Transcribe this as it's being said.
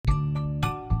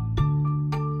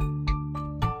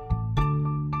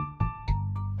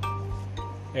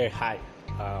Hey, hi.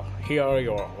 Here are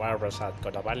your Varaprasad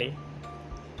Kodavali.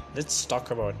 Let's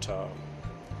talk about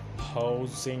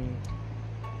housing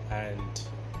and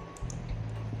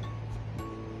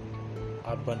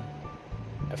urban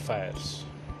affairs.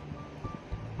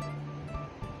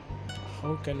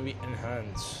 How can we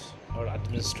enhance our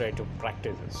administrative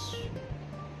practices?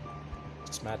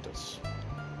 It matters.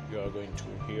 You are going to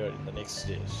hear in the next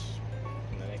days,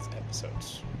 in the next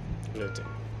episodes related,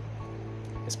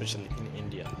 especially in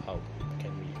India, how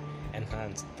can we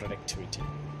enhance productivity.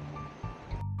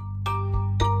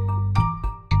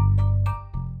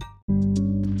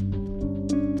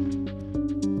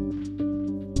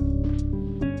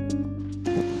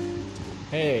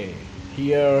 Hey,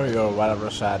 here your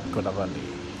Varaprasad Kodavali.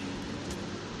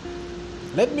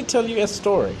 Let me tell you a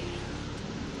story.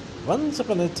 Once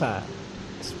upon a time,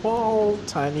 a small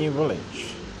tiny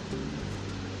village.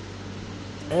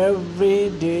 Every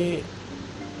day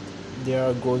they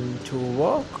are going to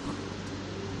work,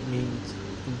 means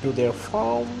into their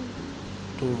farm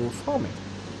to do farming.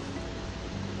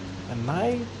 At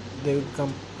night they will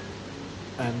come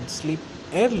and sleep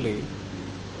early.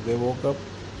 They woke up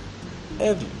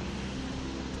early.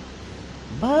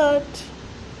 But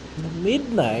in the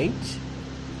midnight,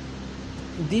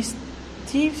 these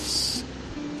thieves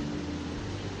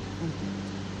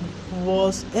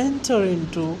was enter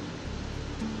into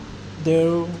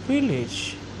their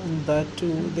village and that to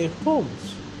their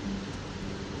homes.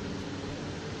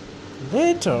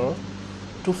 Later,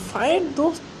 to find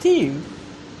those thieves,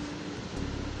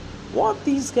 what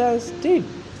these guys did,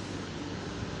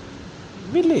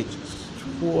 villagers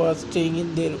who are staying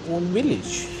in their own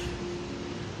village,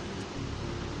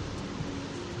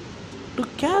 to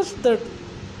catch the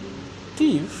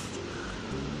thief,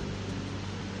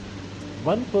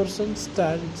 one person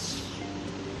stands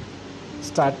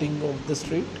starting of the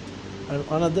street and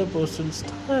another person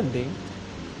standing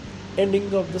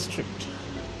ending of the street.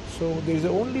 So there is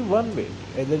only one way,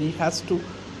 either he has to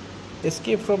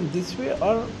escape from this way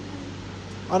or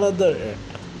another end.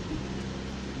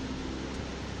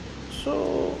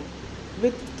 So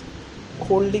with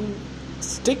holding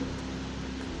stick,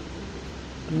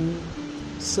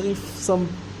 so if some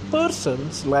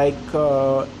persons like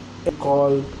call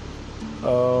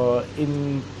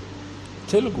in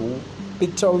Telugu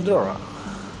Pichaldara,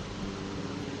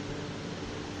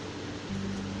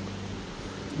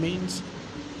 means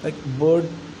like bird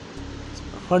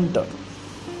hunter.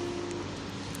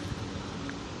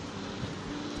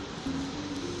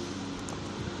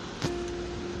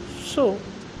 So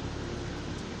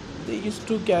they used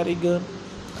to carry gun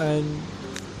and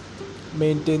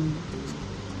maintain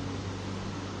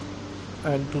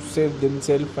and to save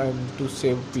themselves and to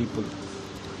save people.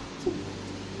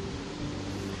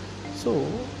 So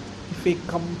if we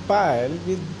compare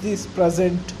with this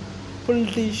present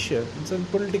politicians and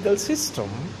political system,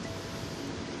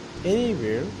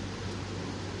 anywhere,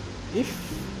 if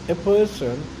a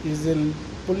person is a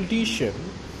politician,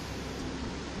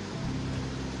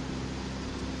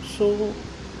 so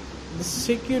the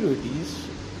securities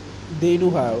they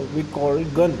do have, we call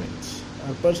it gunmen,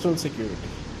 personal security.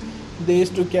 They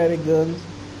used to carry guns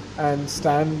and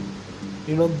stand,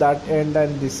 that end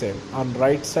and this end, on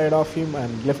right side of him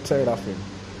and left side of him.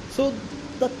 So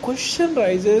the question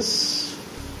rises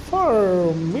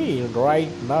for me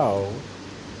right now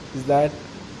is that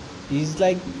is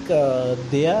like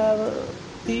they are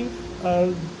thief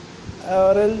or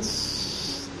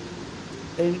else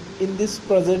in this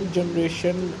present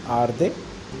generation are they,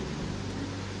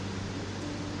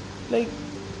 like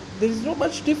there is no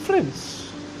much difference.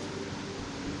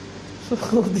 So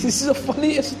this is the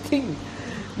funniest thing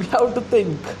we have to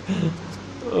think.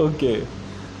 Okay,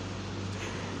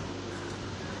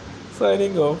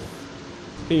 signing off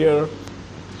here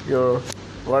your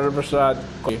Varaprasad.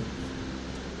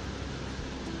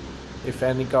 If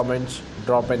any comments,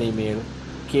 drop an email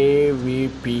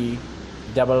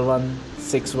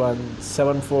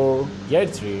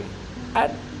kvp11617483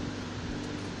 at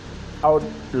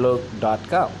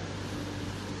outlook.com.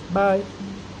 Bye.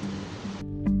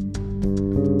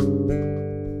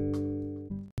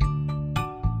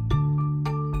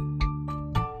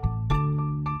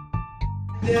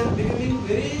 They are becoming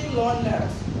very long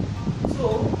laps. So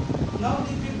now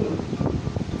the people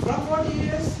from 40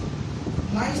 years,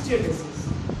 my status is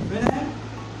when I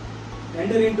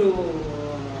enter into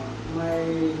my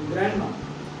grandma,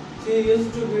 she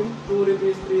used to give 2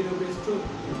 rupees, 3 rupees, 2.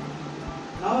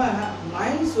 Now I have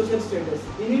my social status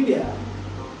in India.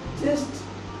 Just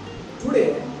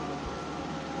today,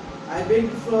 I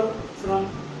begged from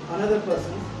another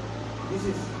person. This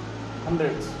is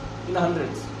hundreds, in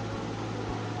hundreds.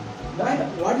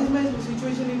 What is my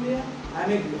situation in India?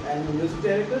 I'm a music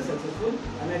director, successful.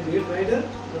 I'm a great writer.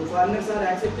 The foreigners are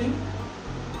accepting.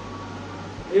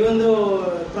 Even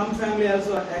though Trump family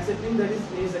also accepting that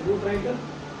he is a good writer.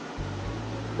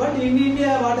 But in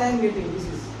India, what I am getting, this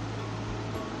is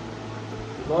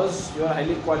because you are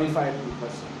highly qualified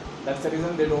person. That's the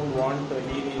reason they don't want to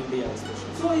leave India,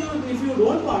 especially. so. If you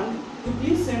don't want, you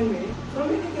please send me from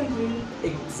any country.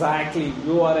 Exactly,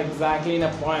 you are exactly in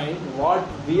a point. What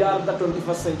we are the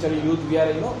 21st century youth, we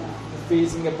are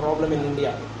facing a problem in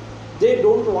India. They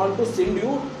don't want to send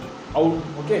you out,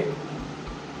 okay?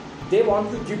 They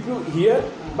want to keep you here,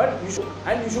 but you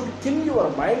should kill your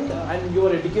mind and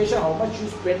your education. How much you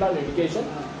spend on education?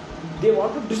 They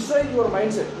want to destroy your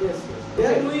mindset. Yes. They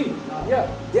are doing.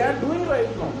 Yeah, they are doing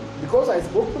right now. Because I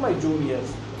spoke to my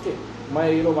juniors. Okay,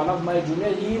 one of my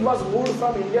juniors, he was moved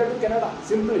from India to Canada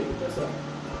simply. Yes, sir.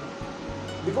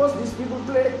 Because these people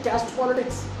played a caste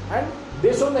politics, and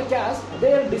based on the caste,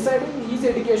 they are deciding his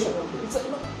education. It's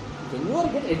when you are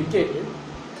get educated,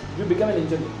 you become an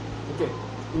engineer. Okay,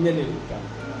 engineering.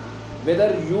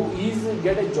 Whether you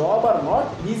get a job or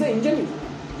not, he is an engineer.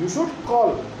 You should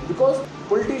call, because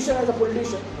politician as a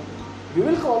politician, you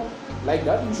will call like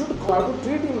that. You should call to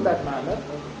treat him in that manner.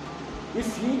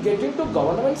 If he get into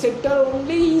government sector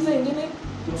only, he is an engineer.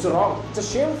 It's wrong. It's a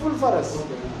shameful for us.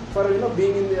 For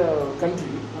being in the country,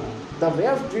 the way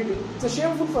of treating, it's a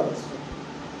shameful for us.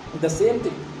 The same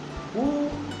thing. Who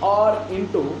are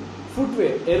into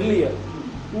footwear earlier,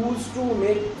 who used to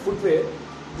make footwear,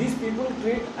 these people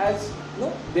treat as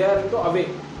they are into away.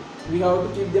 We have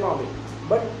to keep them away.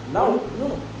 But now,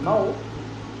 now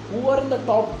who are in the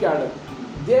top cadre,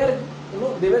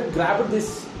 they were grabbed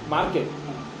this market.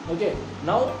 Okay,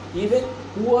 now even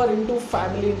who are into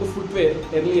family, into footwear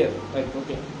earlier, like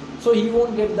okay, so he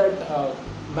won't get that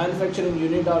manufacturing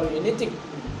unit or anything.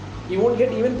 He won't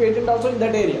get even patent also in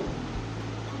that area.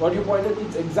 What you pointed,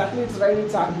 it's right.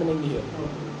 It's happening here.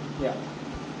 Yeah.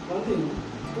 One thing.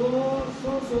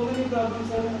 So many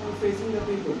problems are facing the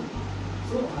people.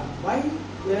 So why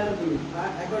they are doing?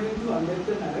 According to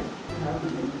Ambedkar Act, you have to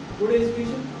do good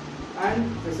education,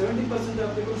 and 70%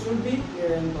 of people should be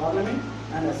in parliament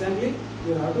and assembly.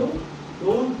 You have to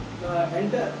don't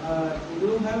enter.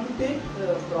 You have to take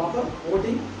proper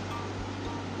voting.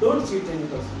 Don't cheat any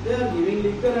person. They are giving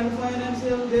liquor and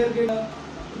financial. They are getting.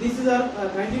 This is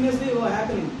continuously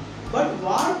happening. But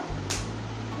what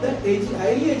the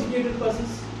highly educated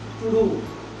persons to do?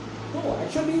 No,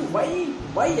 actually,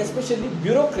 why especially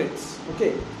bureaucrats?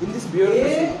 Okay, in this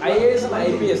bureaucracy, IAS and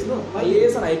IPS,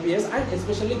 IAS and IPS, and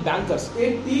especially bankers.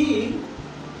 A tea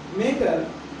maker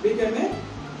became a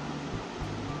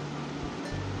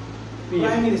PM.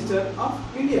 Prime Minister of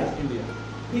India.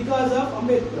 Because of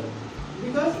Ambedkar.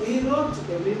 Because he wrote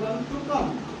everyone to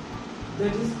come.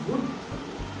 That is good.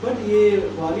 But a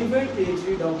qualified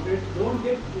PhD doctorate don't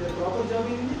get a proper job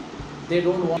in India. They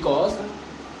don't want, because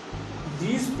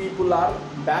these people are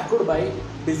backed by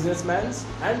businessmen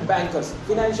and bankers,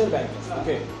 financial bankers.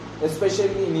 Okay,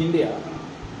 especially in India,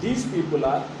 these people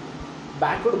are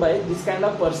backed by this kind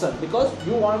of person, because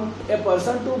you want a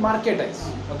person to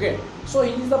marketize. Okay, so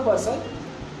he is the person,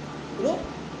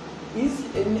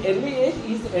 is in early age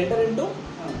is enter into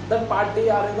the party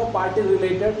or party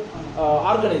related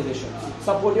organizations,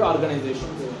 supportive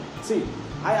organizations. See,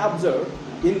 I observed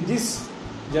in this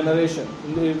generation,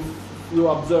 if you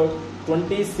observe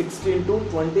 2016 to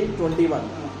 2021,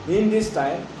 in this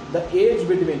time the age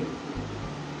between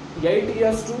 8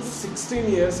 years to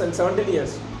 16 years and 17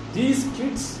 years, these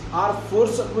kids are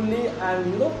forcibly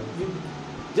and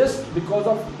just because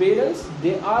of parents,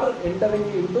 they are entering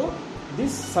into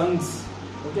these songs.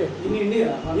 Okay, In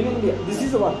India. this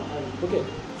is the one. Okay,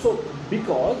 so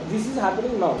because this is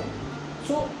happening now,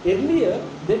 so earlier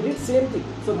they did same thing.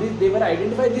 So they were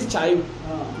identified this child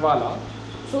wala.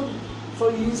 So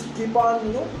he is keep on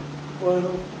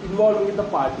involved with the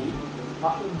party,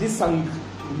 this sung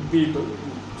people.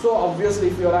 So obviously,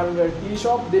 if you are having a tea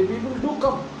shop, the people do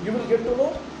come. You will get to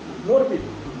know more people.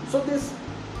 So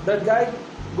that guy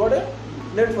got a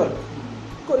network.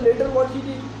 So later, what he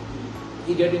did?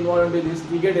 He get involved into this.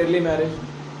 He get early marriage.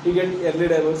 He get early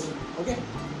divorce. Okay.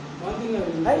 One thing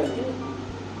I will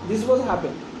And this was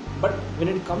happen. But when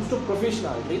it comes to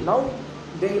professionality, now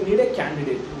they need a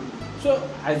candidate. So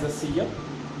as a CM,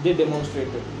 they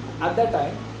demonstrated. At that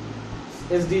time,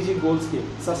 SDG goals came,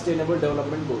 Sustainable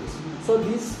Development Goals. So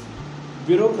these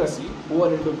bureaucracy who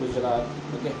are into Gujarat,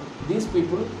 okay, these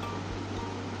people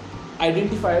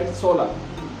identified solar.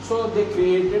 So they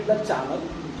created the channel.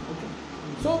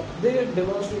 Okay. So they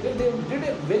demonstrated, they did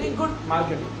a very good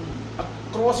marketing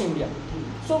across India.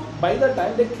 So by the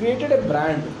time they created a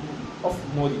brand,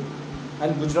 of Modi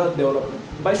and Gujarat development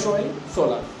by showing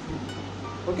solar.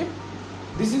 Okay,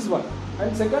 this is one.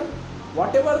 And second,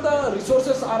 whatever the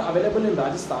resources are available in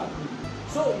Rajasthan,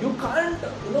 so you can't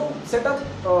set up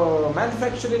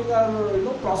manufacturing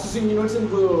or processing units in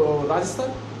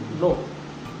Rajasthan. No,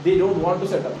 they don't want to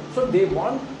set up. So they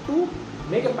want to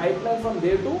make a pipeline from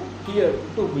there to here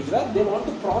to Gujarat. They want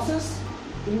to process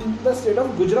in the state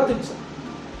of Gujarat itself.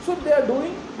 So they are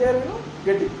doing, they are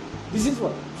getting. This is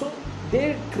one. So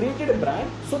they created a brand.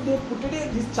 So they put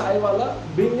it this chai wala,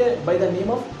 being by the name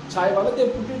of chai wala, they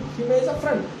put it him as a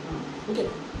friend. Okay.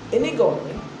 Any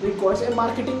government requires a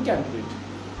marketing candidate.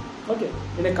 Okay.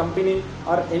 In a company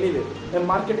or anywhere, a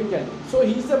marketing candidate. So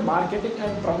he is a marketing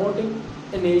and promoting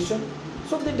a nation.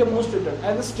 So they demonstrated.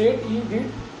 As a state, he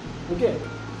did. Okay.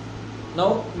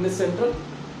 Now in the central,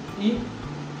 he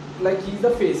is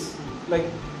the face. Like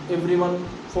everyone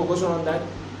focus on that.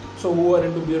 So who are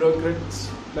into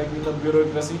bureaucrats, like in the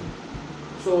bureaucracy.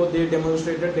 So they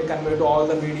demonstrated, they convey to all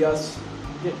the medias.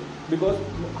 Okay. Because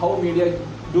how media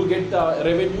do get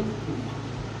revenue.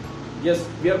 Yes,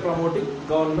 we are promoting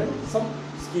government some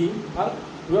scheme, or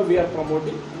we are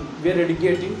promoting, we are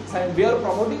educating, we are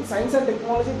promoting science and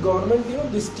technology.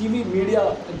 Government, this TV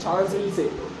media and channels will say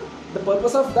the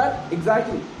purpose of that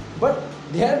exactly, but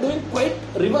they are doing quite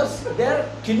reverse. They are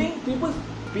killing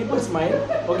people's mind.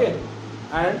 Okay,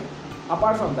 and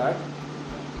apart from that,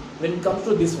 when it comes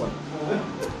to this one,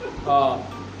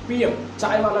 PM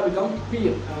chai wala become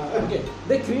PM. Okay,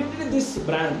 they created this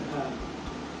brand.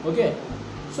 Okay,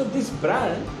 so this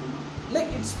brand, like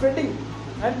it's spreading,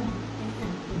 and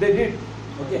they did.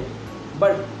 Okay,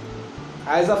 but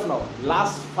as of now,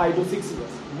 last 5 to 6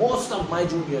 years, most of my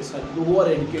juniors who are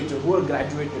educated, who are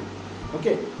graduated,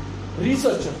 okay,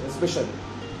 researchers especially,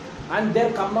 and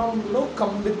they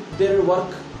come with their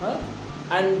work,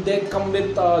 and they come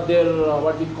with their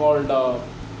what we called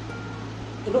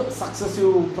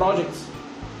successive projects,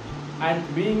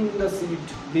 and being in the seat,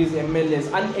 these MLAs,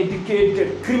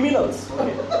 uneducated criminals,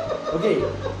 okay,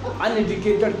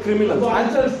 uneducated criminals,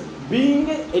 and being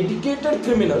educated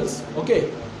criminals,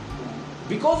 okay,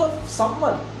 because of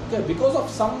someone, and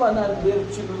their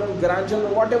children,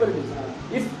 grandchildren, whatever it is,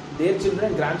 if their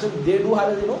children, grandchildren, they do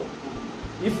have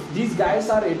if these guys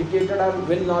are educated or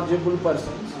well knowledgeable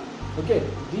persons, okay,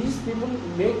 these people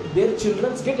make their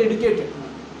children get educated.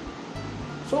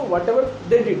 So whatever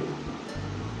they did,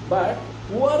 but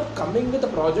who are coming with the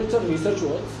projects or research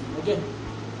works, okay,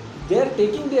 they are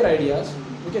taking their ideas,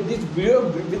 okay,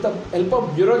 with the help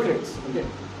of bureaucrats, okay,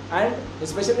 and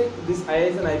especially this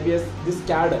IAS and IPS, this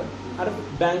cadre are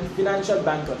financial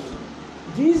bankers.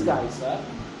 These guys are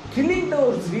killing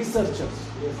those researchers,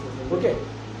 okay,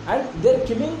 and they are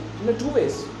killing in two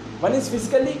ways. One is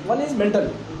physically, one is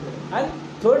mentally, and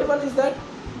third one is that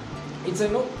it's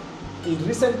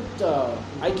recent,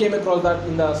 I came across that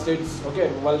in the states, okay,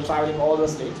 while traveling all the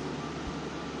states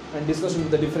and discussing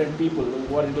with the different people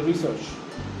who are into research.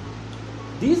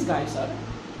 These guys are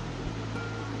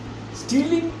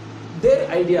stealing their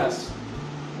ideas.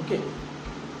 Okay,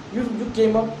 you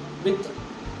came up with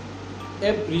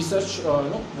a research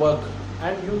work,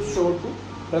 and you showed to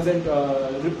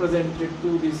represent it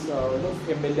to this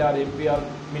MLA or MP or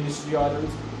ministry or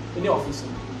any officer.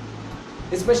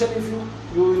 Especially if you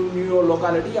in your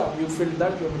locality, you feel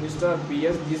that your minister or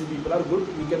PS, these people are good,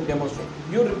 you can demonstrate.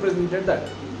 You represented that.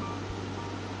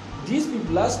 These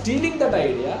people are stealing that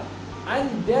idea,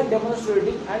 and they are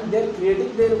demonstrating, and they are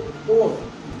creating their own.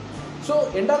 So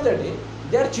end of the day,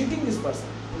 they are cheating this person.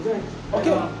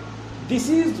 Okay, this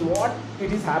is what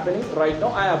it is happening right now.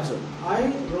 I observe.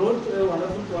 I wrote a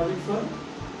wonderful project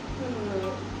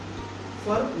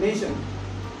for nation,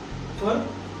 for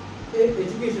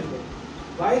education.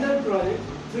 By that project,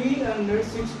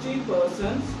 360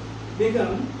 persons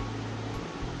become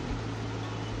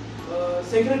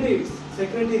secretaries,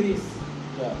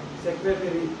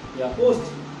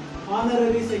 post,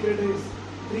 honorary secretaries.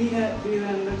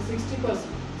 60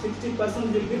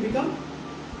 persons will become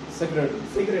secretary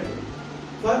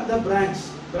for the branch,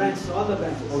 all the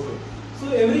branches. Okay. So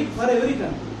for every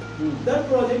country, that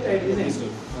project I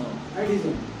designed.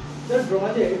 That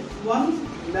project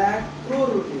 1 lakh crore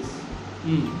rupees.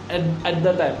 At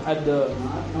the time, at the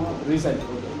recent.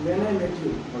 Okay. When I met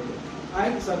you, okay,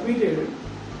 I submitted it.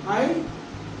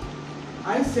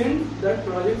 I sent that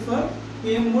project for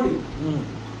PM Modi.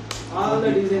 All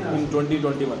the designers. In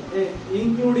 2021.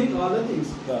 Including all the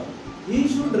things. Yeah. He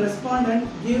should respond and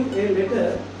give a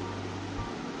letter.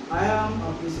 I am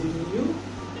appreciating you.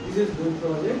 This is good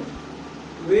project.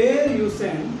 Where you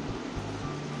send,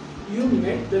 you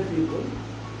met the people.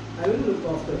 I will look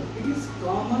after. It is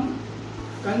common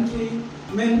country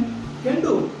men can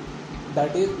do.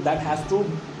 That has to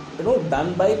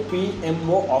done by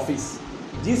PMO office.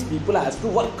 These people has to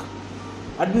work.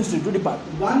 Administrative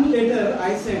department. One letter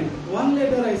I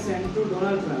sent to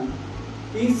Donald Trump.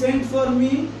 He sent for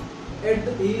me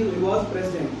he was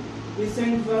president. He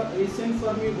sent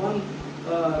for me one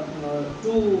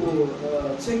to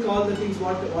check all the things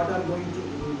what are going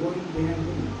behind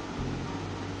him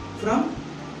from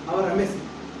our embassy.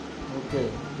 Okay.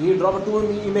 He dropped 2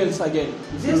 emails again.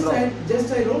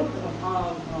 Just I wrote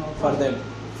for them,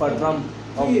 for Trump,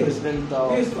 of President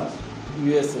of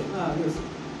USA. Yes.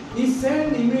 He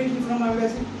sent immediately from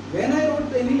embassy. When I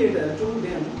wrote any letter to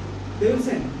them, they will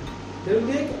send. They will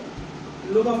take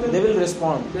look after. They will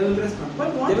respond.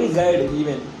 But what they will guide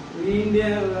even.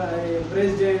 India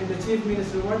president, the chief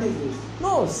minister. What is this?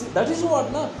 No, see, that is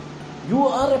what na. You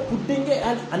are putting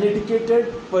an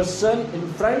uneducated person in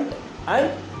front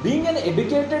and being an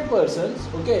educated person.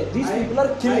 Okay, these people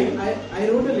are killing. I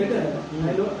wrote a letter.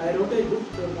 I wrote a good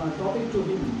topic to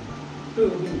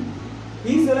him.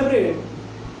 He celebrated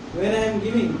when I am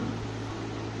giving.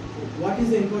 What is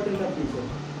the importance of teacher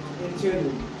in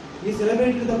childhood? He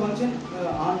celebrated the function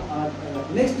on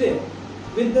next day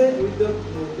with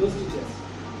those teachers.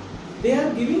 They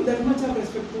are giving that much of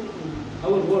respect to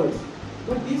our words,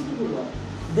 but these people what?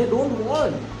 They don't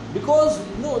want, because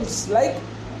it's like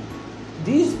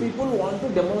these people want to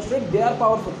demonstrate they are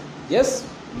powerful. Yes,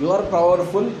 you are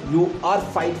powerful. You are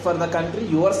fight for the country.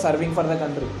 You are serving for the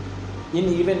country. In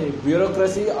even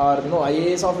bureaucracy or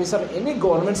IAS officer, any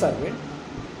government servant,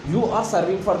 you are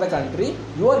serving for the country.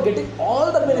 You are getting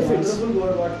all the benefits,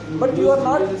 but you are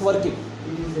not working.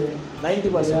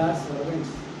 90%. They are servants.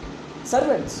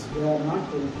 Servants. They are not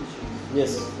politicians.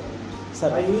 Yes.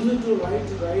 I used to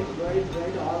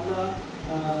write all the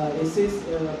essays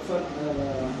for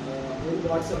in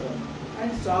WhatsApp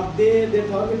and stop. They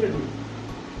targeted me.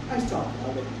 I stopped.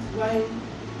 Why?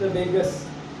 The beggars,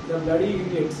 the bloody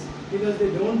idiots, because they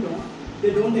don't know,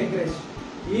 they don't encourage.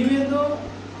 Even though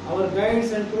our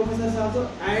guides and professors also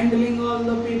handling all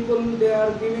the people, they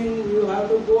are giving, you have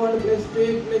to go and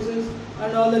take places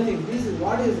and all the things. This is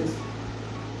what is this?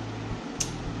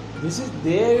 This is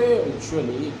there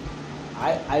actually.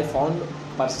 I found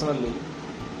personally,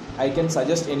 I can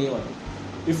suggest anyone.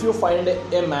 If you find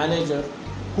a manager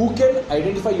who can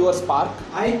identify your spark,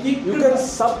 you can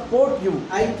support you.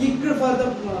 I kicked for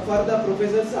the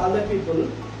professors, all the people,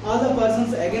 all the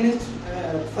persons against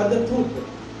for the truth,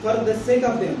 for the sake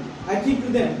of them. I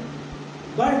kicked them.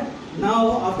 But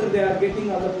now after they are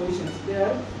getting all the positions, they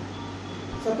are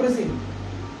suppressing,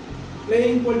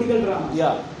 playing political drama.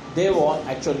 Yeah. They want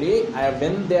actually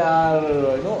when they are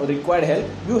required help,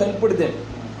 you help them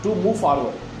to move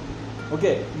forward.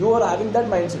 Okay, you are having that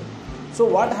mindset. So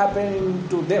what happened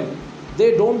to them?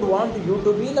 They don't want you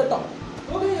to be in the top.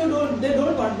 Okay, they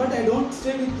don't want, but I don't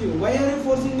stay with you. Why are you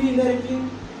forcing me indirectly?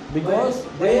 Because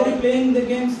why are you playing the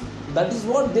games? That is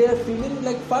what they are feeling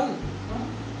like fun. Huh?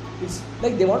 It's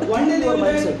like they want to One keep day your they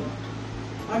will mindset.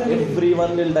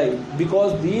 Everyone will die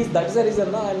because that is the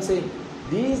reason I am saying.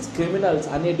 These criminals,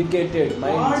 uneducated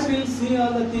minds. God will see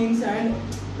all the things, and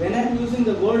when I am using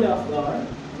the word of God,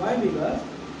 why? Because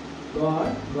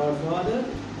God, Godfather,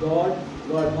 God,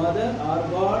 Godmother, or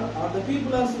God, or the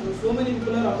people are so many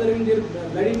people are observing their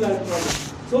bloody platform.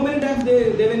 So many times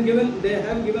they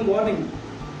have given warning.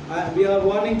 We are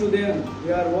warning to them.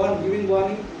 We are giving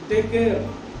warning. Take care.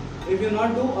 If you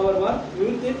not do our work, we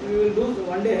will do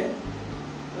one day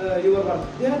your work.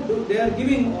 They are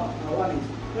giving warnings.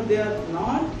 But they are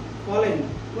not following.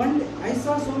 One day, I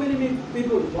saw so many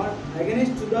people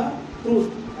against to the truth,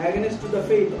 against to the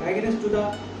faith, against to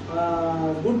the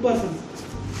good persons.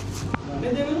 One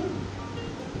day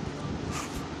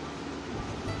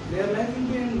their life will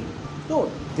be end. No,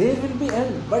 they will be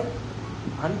end. But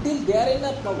until they are in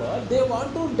a power, they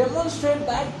want to demonstrate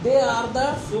that they are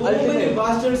the so ultimate. Many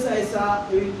bastards I saw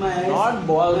with my eyes. Not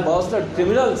bastard,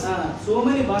 criminals. So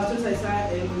many bastards I saw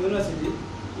in university.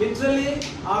 Literally,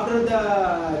 after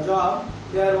the job,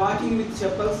 they are walking with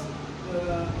chappals,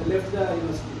 left the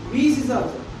university. VCs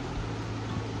also.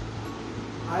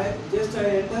 I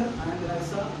enter and I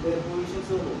saw their position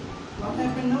so low. What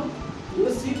happened now? You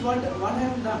see what I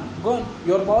have done. Gone.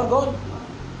 Your power gone.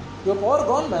 Your power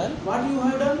gone, man. What you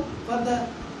have done for the...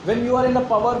 When you are in the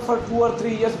power for 2 or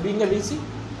 3 years being a VC,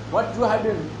 what you have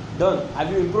done?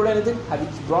 Have you improved anything? Have you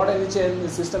brought any change in the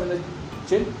system in the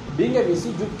change? Being a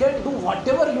VC, you can do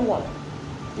whatever you want.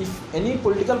 If any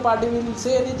political party will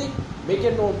say anything, make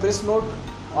a press note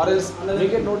or else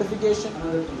make a notification.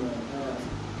 Another thing,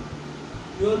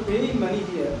 you are paying money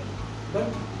here, but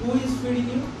who is feeding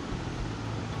you?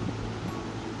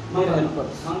 Their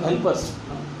helpers.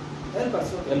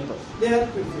 Helpers. Okay. Helpers. They are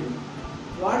feeding.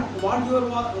 What your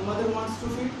mother wants to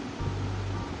feed?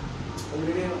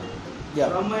 Every day. Yeah.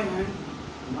 From my hand,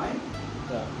 my.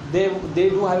 Yeah. They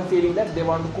do have a feeling that they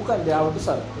want to cook and they have to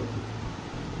serve.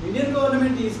 Indian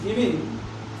government is giving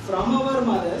from our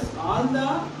mothers all the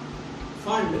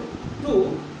fund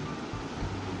to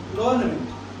government,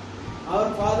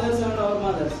 our fathers and our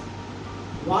mothers.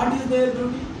 What is their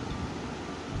duty?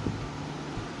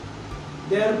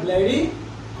 They are bloody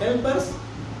helpers,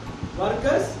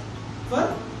 workers for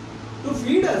to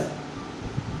feed us.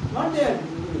 What they are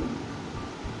doing?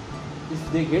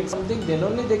 If they get something, then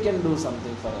only they can do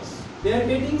something for us. They are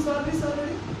getting salaries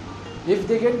already. If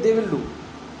they get, they will do.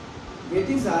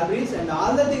 Getting salaries and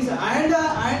all the things,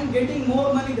 and getting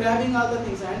more money, grabbing all the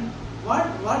things, and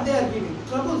what they are giving?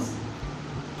 Troubles.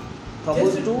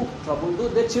 Trouble to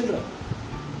their children.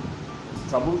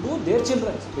 Trouble to their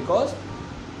children, because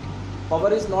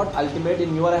power is not ultimate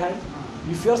in your hand.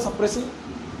 If you are suppressing,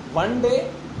 one day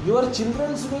your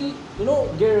children will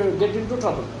get into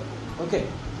trouble. Okay.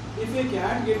 If you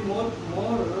can't get more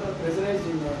pressurized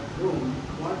in a room,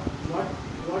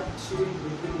 what she will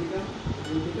become?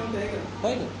 It will become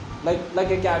tiger.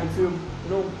 Like a cat, if you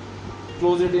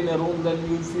close it in a room, then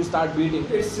if you start beating,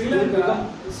 It's Sri it will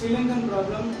Lanka. Sri Lankan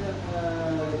problem.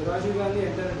 Rajiv Gandhi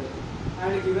entered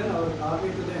and given our army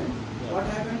to them. Yeah. What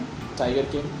happened? Tiger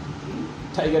came.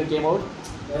 Tiger came out.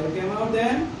 They came out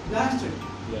then, blasted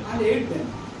Yeah. and ate them.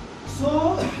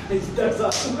 So that's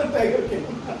how the tiger came.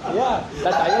 Yeah,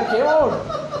 the tiger came out.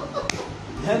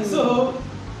 And So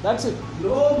that's it.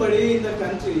 nobody in the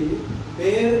country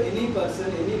bear any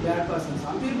person, any bad person.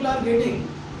 Some people are getting.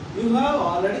 You have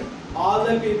already all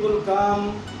the people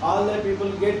come, all the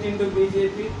people get into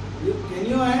BJP. Can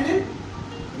you handle?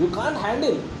 You can't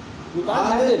handle. You can't All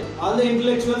handle. all the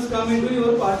intellectuals come into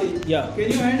your party. Yeah.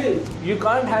 Can you handle? You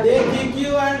can't They handle. kick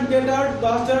you and get out,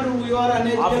 bastard. You are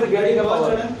uneducated. After getting a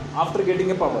power. bastard. After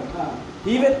getting a power. Ah.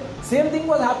 Even same thing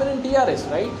was happening in TRS,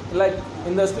 right? Like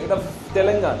in the state of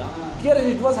Telangana. Here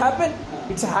it was happen.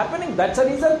 It's happening. That's the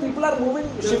reason people are moving,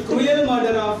 The shifting. cruel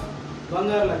murder of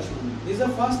Bangar Lakshman. He is the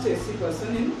first SC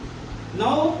person in.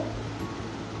 Now,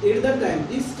 at that time,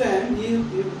 this time he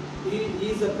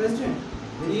is a president.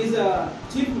 He is a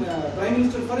chief prime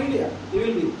minister for India. He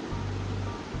will be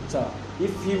So,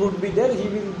 if he would be there, he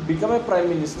will become a prime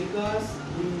minister. because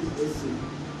he is SC.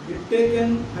 He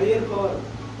taken higher power.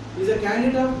 He is a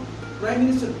candidate of prime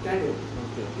minister candidate.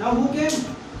 Okay. Now who came?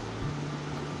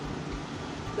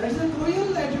 That is the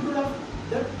cruel attitude of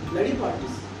the bloody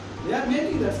parties. They are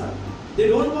making that all. They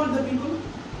don't want the people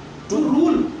to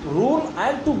rule. Rule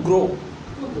and to grow.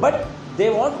 But they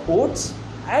want votes,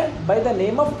 and by the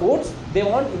name of votes, they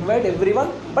want invite everyone,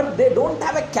 but they don't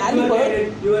have a caliber.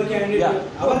 Your candidate. Yeah.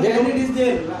 Our They candidate don't- is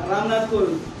there. Ramnath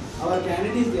Kovind. Our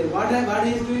candidate is there. What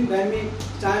he is doing?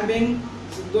 Stamping,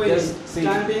 going. Yes, see.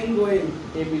 Stamping, going.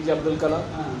 APJ Abdul Kalam,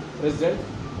 president.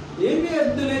 APJ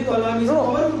Abdul Kalam is No,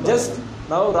 powerful. just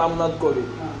now Ramnath Kovind.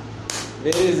 Ah.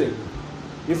 Where is it?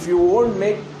 If you won't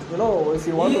make, if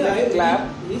you want to make a clap,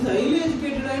 He is highly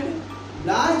educated and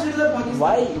blasted the Pakistan.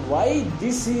 why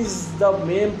this is the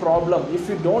main problem? If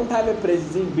you don't have a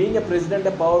president, being a president,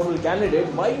 a powerful candidate,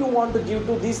 why you want to give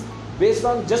to this based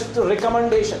on just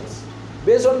recommendations?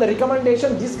 Based on the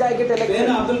recommendation, this guy get elected. When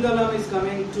Abdul Kalam is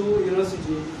coming to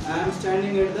university, I am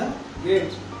standing at the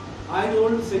gate. I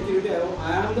told security,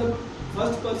 I am the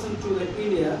first person to the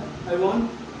India. I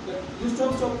want, you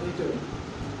stop. He told.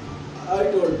 I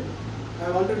told,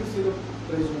 I wanted to see the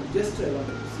president. Just I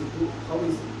wanted to see how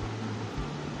is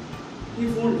he.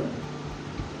 He phoned.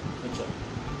 Achha.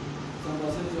 Some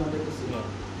person is wanted to see.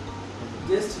 Yeah.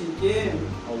 Just he came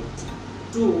Out.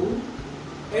 to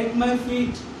at my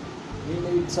feet.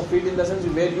 It's a feat in the sense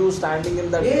where you standing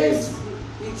in that Yes.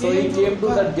 gate. So he came to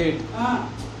that gate.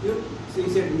 So he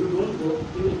said, you don't go,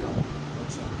 he will come.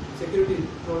 Achha. Security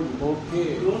told me. Okay.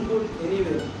 You don't go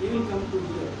anywhere, he will come to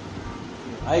here.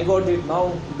 I got it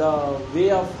now. The way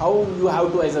of how you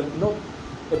have to, as a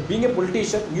being a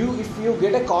politician, if you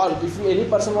get a call, if any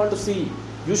person want to see,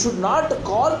 you should not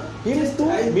call him Just to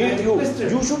I meet you.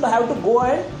 requested. You should have to go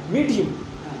and meet him.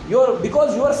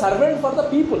 Because you are servant for the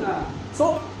people. Ah.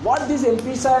 So what these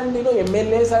MPs and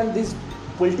MLAs and these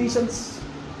politicians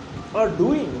are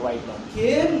doing right now?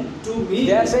 Came to me.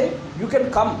 They are saying you can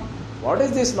come. What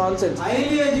is this nonsense?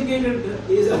 Highly educated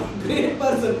is a great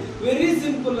person, very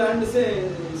simple and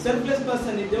selfless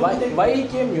person. He don't take- Why he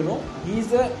came? He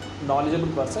is a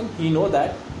knowledgeable person. He know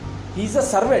that he is a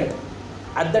servant.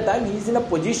 At the time he is in a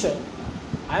position.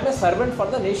 I am a servant for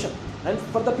the nation and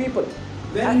for the people.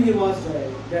 When he was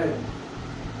dead,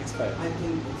 Expired. I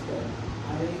think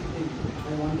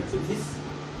I wanted to this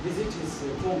visit his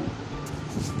home.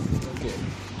 Okay.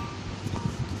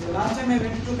 The last time I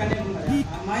went to Kanyakumari,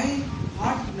 my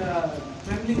heart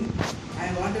trembling.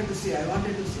 I wanted to see. At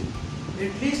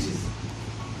least his.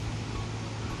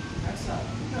 That's all.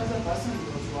 Because the person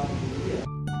was walking here.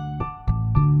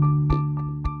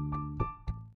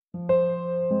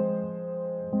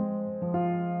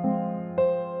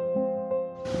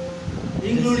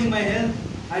 Including my health,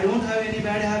 I don't have any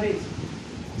bad habits.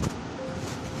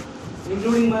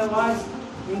 Including my voice,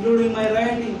 including my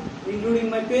writing, including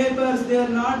my papers, they are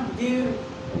not give.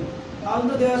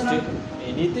 Although they are not.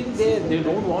 Anything they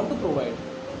don't want to provide.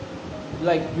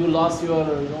 Like you lost your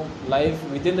life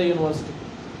within the university,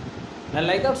 and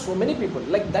like that so many people.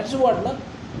 Like that's what na.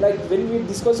 Like when we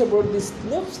discuss about this,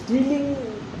 stealing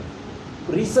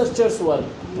researchers' work,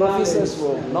 professors'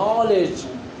 work, knowledge,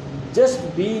 just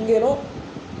being in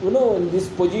this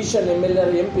position,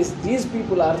 MLA, MPs, these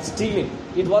people are stealing.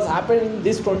 It was happened in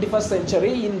this 21st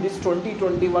century, in this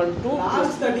 2021 to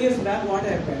last 30 years back, what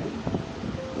happened?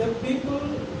 The people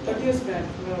 30 years back,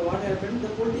 what happened? The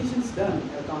politicians done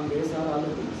Congress or all the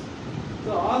things.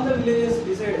 So all the villages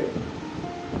decided.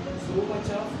 So much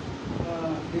of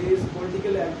these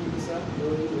political activities are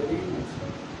going very much.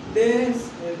 They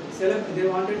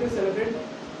wanted to celebrate.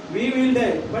 We will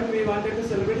die, but we wanted to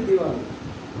celebrate Diwali.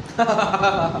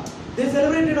 They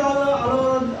celebrated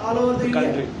all over the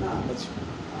country.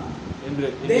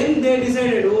 Then they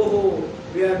decided, oh,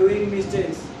 we are doing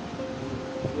mistakes.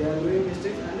 And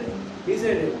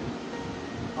decided.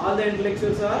 All the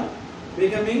intellectuals are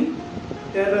becoming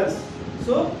terrorists.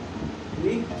 So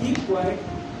we keep quiet.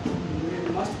 We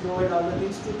must provide all the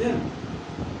things to them.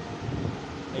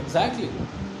 Exactly.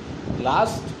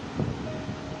 Last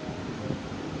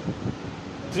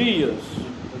 3 years,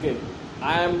 okay,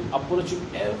 I am approaching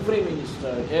every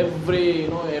minister, every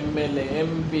MLA,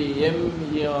 MP,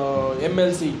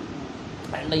 MLC,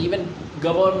 and even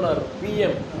governor,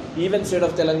 PM, even state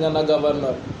of Telangana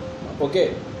governor,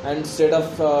 okay, and state of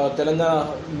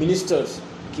Telangana ministers,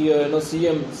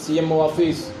 CM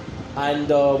office, and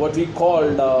what we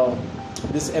called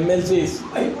this MLCs,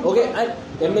 okay, and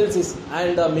MLCs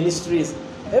and ministries.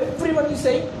 Everyone is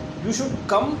saying you should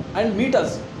come and meet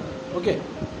us, okay.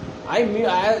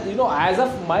 As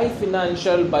of my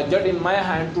financial budget in my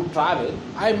hand to travel,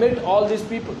 I met all these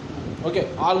people, okay,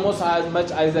 almost as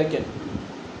much as I can.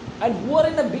 And who are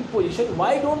in a big position,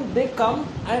 why don't they come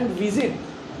and visit,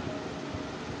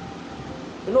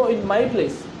 in my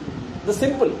place? The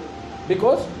simple,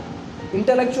 because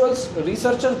intellectuals,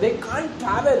 researchers, they can't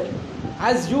travel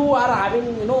as you are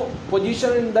having,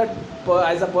 position in that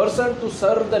as a person to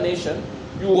serve the nation.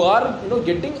 You are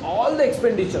getting all the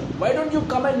expenditure. Why don't you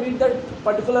come and meet that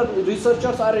particular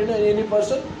researchers or any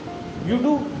person? You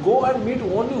do go and meet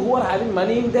only who are having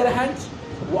money in their hands.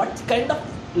 What kind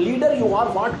of leader you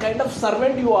are, what kind of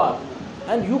servant you are,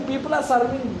 and you people are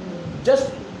serving,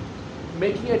 just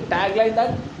making a tagline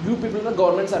that you people are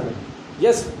government servant.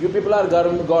 Yes, you people are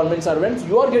government servants.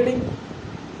 You are getting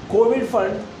COVID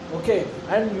fund, okay,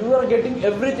 and you are getting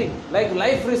everything like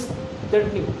life risk.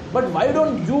 But why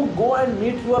don't you go and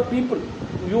meet your people?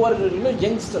 You are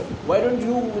youngster. Why don't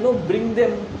you bring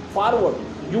them forward?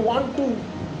 You want to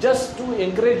just to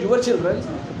encourage your children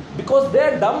because they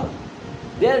are dumb.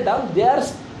 They are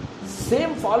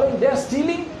same following. They are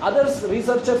stealing others'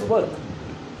 researchers' work.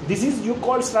 This is you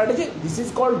call strategy. This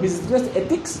is called business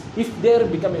ethics. If they are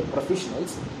becoming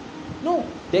professionals, no,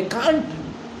 they can't.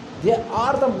 They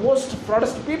are the most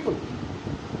fraudest people.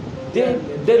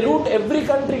 They loot every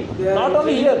country, not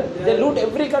only here. They loot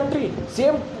every country.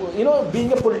 Same,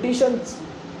 being a politician's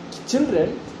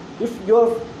children. If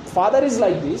your father is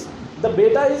like this, the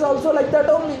beta is also like that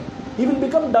only. He will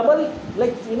become double,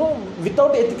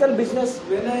 without ethical business.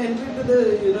 When I entered to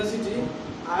the university,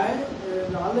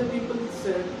 all the people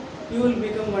said, you will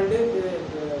become one day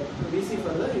VC for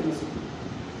the university.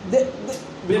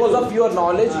 Because of your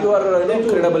knowledge, your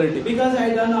credibility. Because I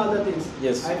done all the things.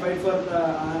 Yes. I fight for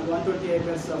 120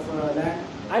 acres of land.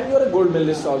 And you are a gold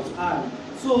medalist also.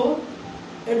 So,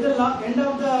 at the end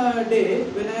of the day,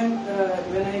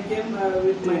 when I came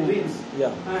with my dreams,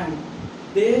 and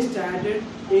they started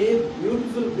a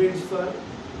beautiful bridge for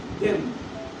them,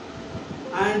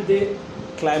 and they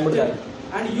climbed that,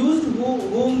 and used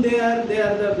whom they are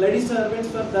the bloody servants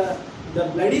for the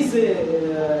bloody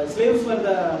slaves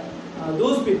for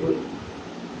those people,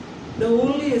 the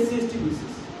only SC/ST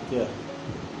pieces. Yeah.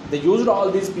 They used all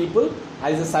these people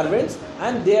as the servants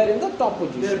and they are in the top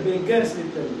position. They are beggars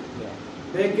literally. Yeah.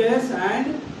 Beggars,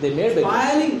 and they made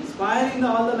spoiling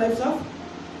all the lives of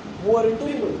who are into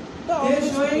people. No, They are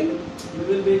showing you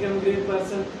will become great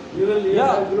person. You will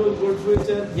Yeah. have good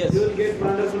future. Yes. You will get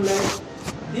wonderful life.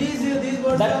 These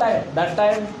words that are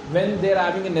time when they're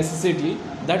having a necessity,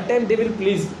 that time they will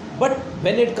please. But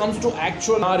when it comes to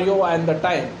actual scenario and the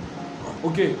time,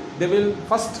 okay, they will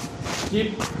first keep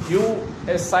you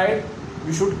aside.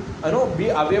 You should be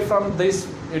away from this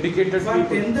educated for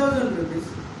people. 10,000 rupees.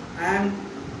 I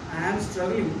am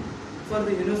struggling for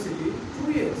the university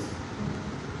 2 years.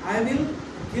 I will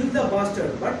kill the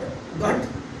bastard, but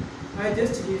I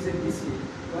just he is a BC.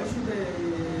 Why should I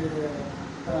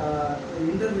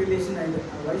interrelation and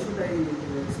why should I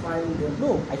spy on them? No,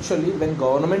 actually, when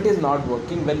government is not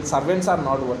working, when servants are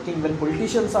not working, when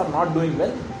politicians are not doing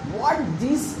well, what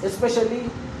these, especially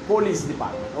police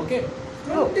department, okay?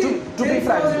 No, to be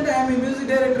frank. I am a music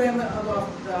director. I am,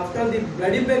 after the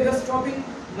bloody beggar stopping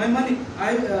my money,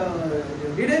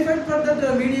 did I fight for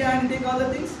that media and take all the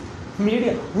things?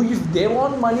 Media, if they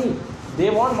want money, they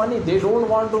don't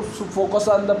want to focus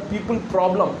on the people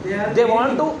problem.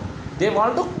 They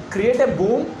want to create a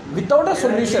boom without a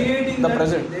solution. The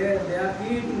present. They are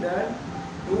creating that.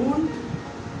 Don't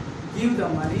give the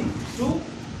money to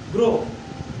grow.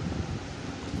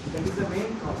 That is the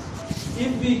main cause.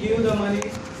 If we give the money,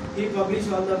 he publish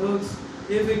all the books.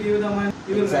 If we give the money,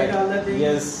 he will write all the things.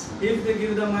 Yes. If they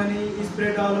give the money, he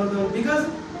spread all over because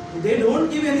they don't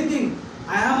give anything.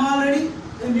 I am already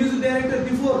a music director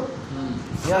before.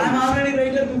 Yeah. I am already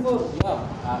writer before. Yeah,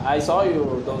 I saw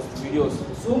you those videos.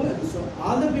 So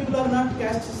all the people are not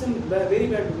caste system very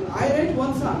bad people. I write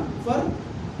one song for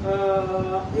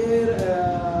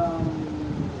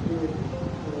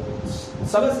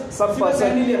Some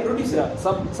person, producer. yeah,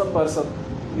 some person,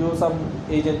 some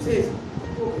agency. Says,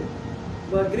 okay.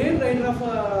 The great writer of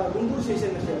Guntur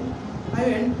Station, I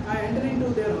entered into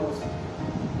their house.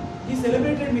 He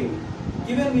celebrated me,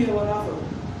 given me one offer.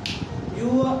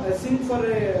 You sing for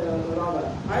a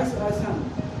Raga. I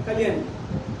sang Kalyan.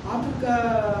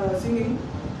 After singing,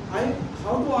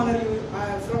 how to honor you?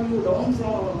 From you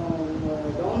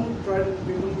downtrodden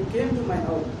people who came to my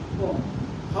house, home.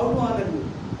 How to honor you?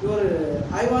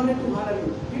 I wanted to honor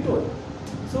you. He told.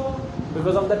 So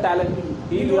Because of the talent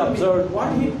he told me observed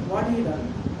what he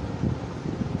done.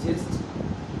 Just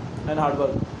and hard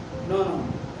work. no.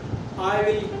 I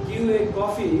will give a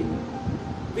coffee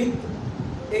with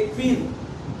a queen.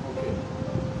 Okay.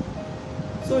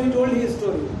 So he told his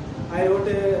story. I wrote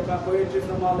a poetry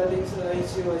from all the things.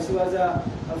 She was a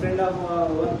friend of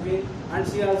one queen, and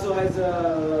she also has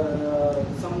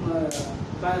some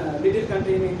little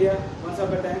country in India. Once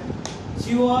upon a time,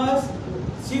 she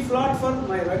fought for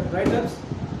my write-ups.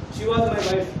 She was my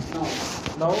wife now.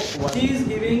 Now what? She is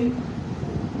giving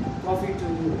coffee to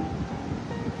you.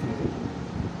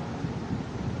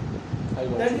 I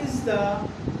got That it. is that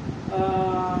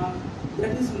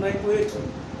is my poetry.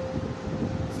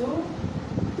 So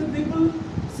the people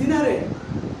scenario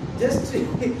just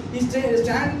he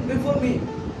stand before me.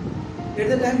 At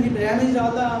the time he damaged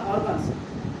all the organs.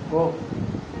 Oh,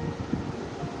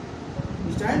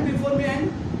 He stand before me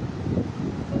and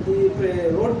he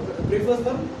wrote preface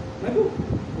for my book.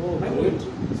 oh, My great.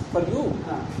 poetry. For you,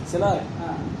 Ah, Sinai.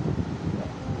 ah.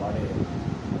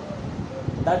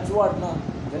 That's what now.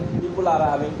 When people are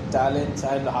having talents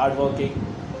and hard working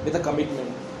with a commitment,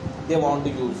 they want to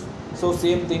use. So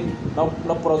same thing now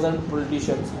present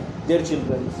politicians, their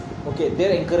children, okay,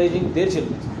 they're encouraging their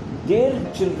children. Their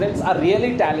children are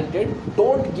really talented.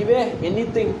 Don't give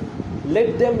anything.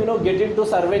 Let them get into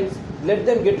servants. Let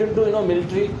them get into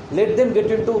military. Let them get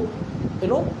into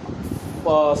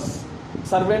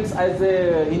servants as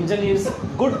engineers,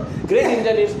 good, great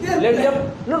engineers.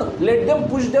 Let them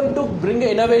push them to bring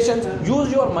innovations.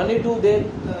 Use your money to their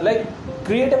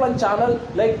create one channel.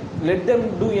 Let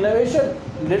them do innovation.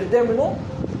 Let them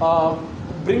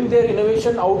bring their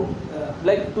innovation out.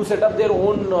 To set up their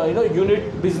own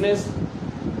unit business.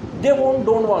 They don't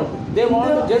want. They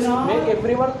want to just make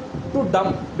everyone to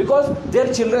dumb because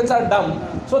their children are dumb.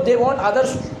 So they want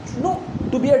others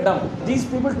to be a dumb. These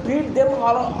people treat them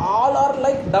all are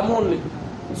like dumb only.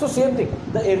 So same thing.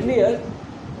 The earlier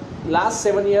last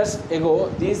 7 years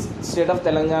ago, these state of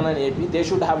Telangana and AP, they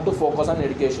should have to focus on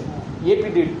education.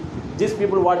 AP did. These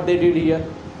people what they did here,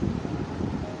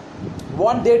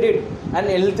 what they did, and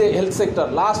health sector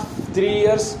last 3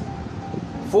 years,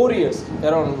 4 years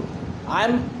around. I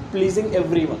am pleasing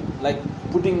everyone,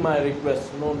 putting my requests,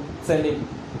 sending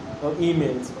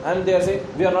emails, and they are saying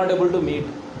we are not able to meet.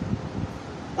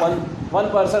 One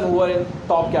person who are in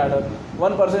top cadre,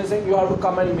 one person is saying you have to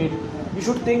come and meet. You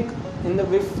should think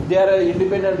if they are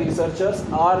independent researchers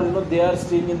or they are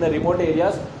staying in the remote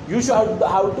areas, you should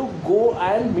have to go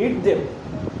and meet them.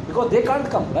 because they can't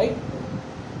come, right?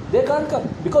 They can't come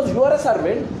because you are a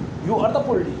servant, you are the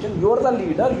politician, you are the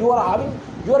leader, you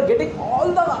are getting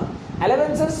all the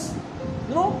allowances,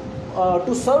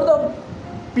 to serve the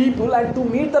people and to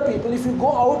meet the people. If you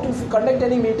go out, if you conduct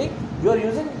any meeting, you are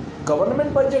using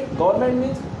government budget. Government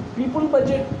means people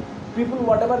budget, people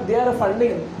whatever they are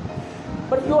funding,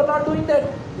 but you are not doing that.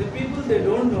 The people, they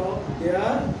don't know, they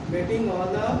are getting all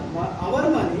the our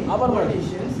money. Our money.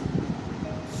 Politicians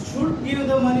should give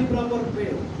the money proper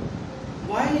pay.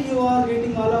 Why you are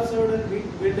getting all of sudden big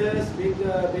builders, big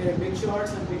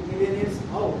shots and big millionaires?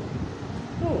 How?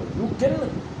 No, you can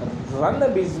run a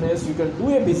business, you can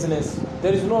do a business.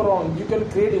 There is no wrong. You can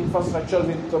create infrastructure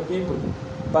with the people,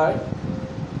 but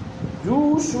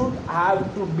you should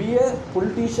have to be a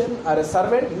politician or a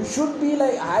servant. You should be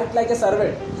act like a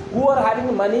servant. Who are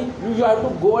having money, you have to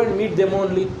go and meet them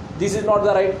only. This is not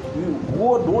the right. You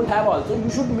who don't have also, you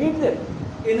should meet them.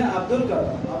 In Abdul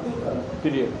Kalam,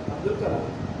 Period. Abdul Kalam,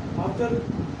 after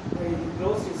he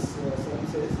closed his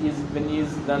services, When he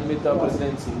is done with the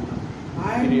presidency.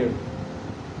 and Period.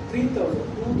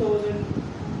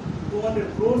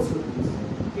 2,200 crores rupees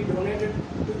he donated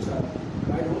to charity.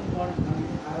 I don't want money.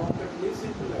 I wanted to live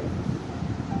simple life.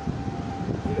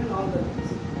 Even all the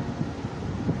things.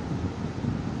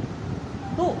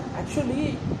 No,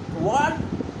 actually, what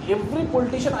every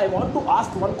politician, I want to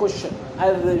ask one question.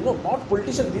 Not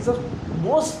politician. These are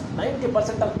most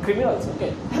 90% are criminals.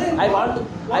 Okay, I want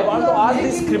to ask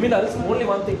these criminals only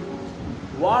one thing: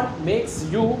 what makes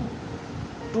you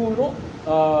to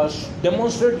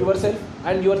demonstrate yourself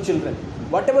and your children?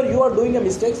 Whatever you are doing a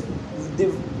mistakes,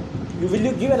 will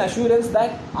you give an assurance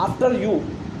that after you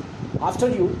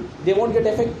they won't get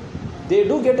effect? They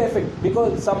do get effect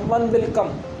because someone will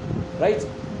come, right?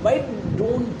 Why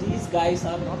don't these guys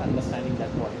are not understanding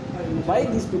that point? Why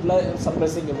these people are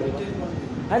suppressing everyone?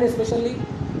 And especially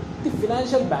the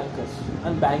financial bankers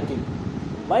and banking.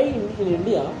 Why in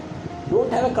India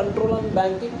don't have a control on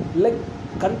banking? Like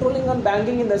controlling on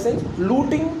banking in the sense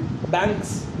looting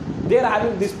banks. They are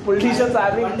having, these politicians are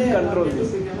having One day control. I wanted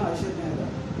This. to become Arshad Mehta.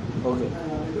 Okay. I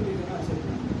wanted to become Arshad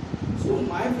Mehta. So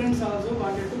my friends also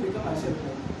wanted to become Arshad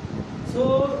Mehta.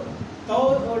 So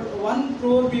 1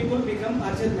 crore people become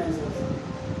Arshad Mehta.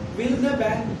 Will the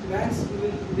banks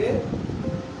will there?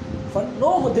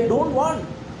 No, they don't want.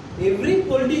 Every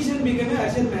politician become a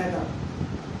Arshad Mehta.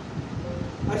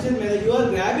 Arshad Mehta, you are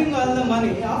grabbing all the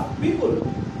money of people.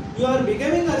 You are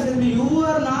becoming Arshad Mehta. You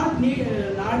are not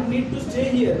need to stay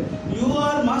here. You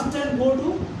are must and go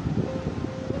to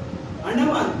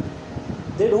Andaman.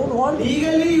 They don't want.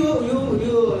 Legally,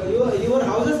 your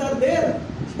houses are there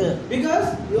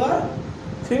because you are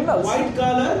Criminals. white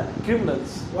collar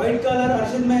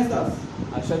Arshad Mehtas.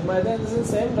 Arshad Mehta is the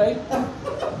same, right?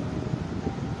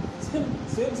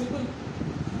 same simple.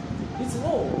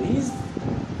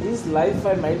 His life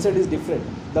and mindset is different.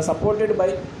 The supported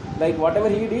by whatever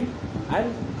he did,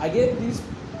 and again these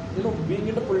being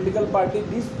in a political party,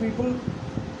 these people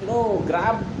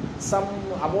grab some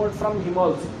amount from him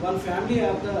also. One family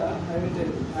I will tell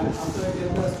you, after I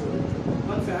tell the story.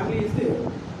 One family is there.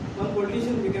 One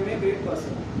politician became a great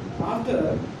person.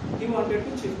 After he wanted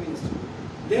to chief minister.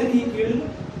 Then he killed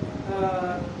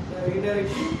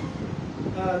indirectly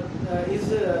his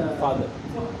Father.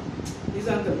 His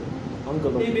uncle.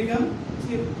 Uncle. He became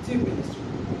chief minister.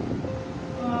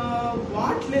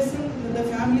 What lesson the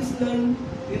families learn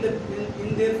in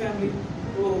their family?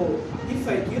 Oh, if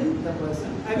I kill the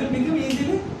person, I will become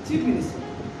easily chief minister.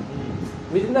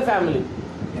 Within the family.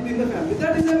 Within the family,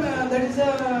 that is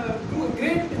a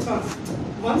great chance.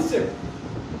 One step.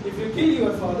 If you kill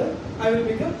your father, I will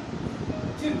become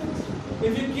chief minister.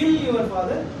 If you kill your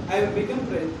father, I will become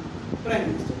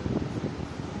prime minister.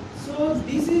 So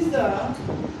this is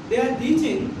they are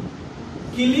teaching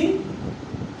killing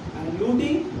and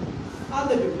looting all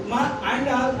the people,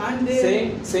 and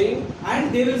they Saying.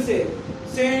 and they will say,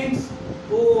 saints,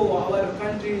 oh, our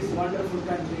country is wonderful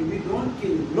country. We don't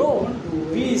kill. We No, don't do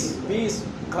peace.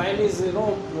 Crime is,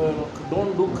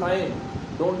 don't do crime.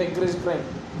 Don't encourage crime.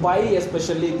 Why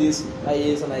especially this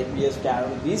IAS and IPS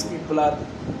category? These people are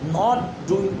not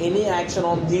doing any action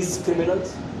on these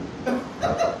criminals.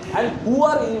 And who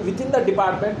are within the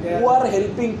department, who are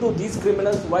helping to these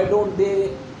criminals? Why don't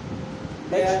they?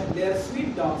 They are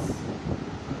sweet dogs.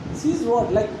 This is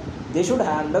what, they should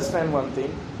understand one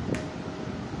thing.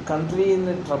 Country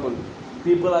in trouble.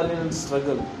 People are in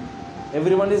struggle.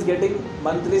 Everyone is getting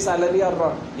monthly salary or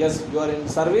not. Yes, you are in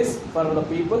service for the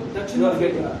people. You are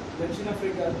getting. Dakshin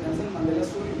Africa, Nelson Mandela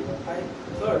story. I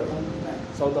heard one time.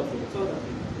 South Africa. South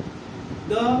Africa.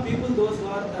 The people, those who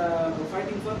are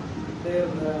fighting for their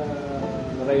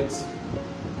Rights.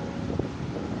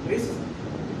 racism.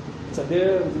 So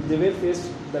they were faced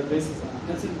the racism.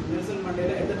 Nelson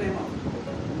Mandela at the time of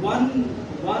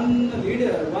one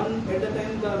leader, one at the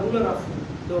time the ruler of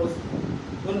those,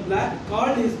 one black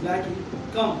called his blackie,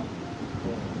 come.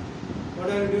 What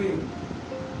are you doing?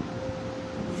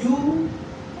 You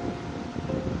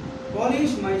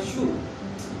polish my shoe.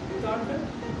 You thought that?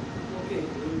 Okay,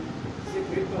 he's a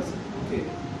great person. Okay,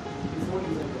 before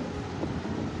he said that.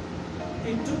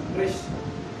 He took brush.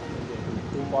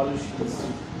 To polish his.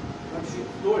 But she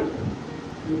told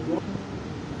you don't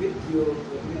with your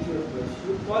brush.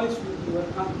 You polish with your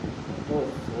tongue.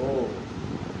 Oh.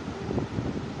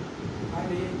 And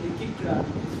he kicked her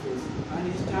his face. And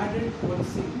he started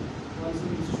polishing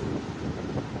his shoe.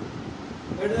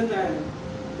 At the time,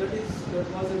 that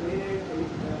was a main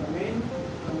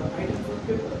item for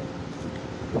paper.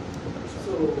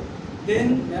 So then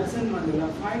Nelson Mandela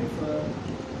fight for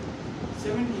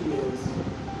 70 years.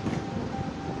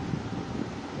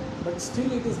 But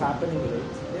still it is happening, right?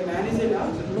 They manage it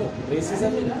out. No,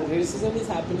 racism is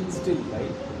happening still,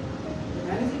 right? They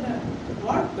manage it out.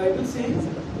 What Bible says?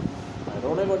 I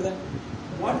don't know about that.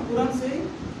 What Quran saying?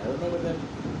 I don't know about that.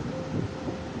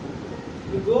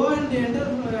 You go and enter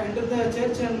the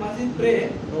church and masjid,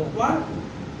 pray. No. What?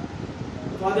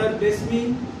 Father, bless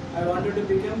me. I wanted to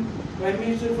become Prime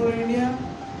Minister for India.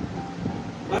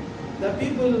 But the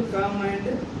people come and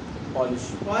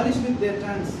polish with their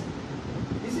tongues.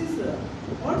 This is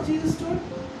what Jesus told.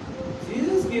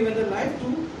 Jesus gave the life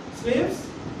to slaves.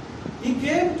 He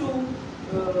came to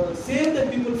save the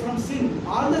people from sin.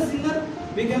 All the sinner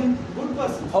become good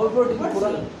person. How about in What's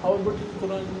Quran? that? How about in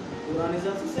Quran? Quran is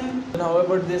also same. And how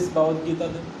about this Bhagavad Gita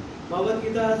then? Bhagavad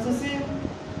Gita is the same.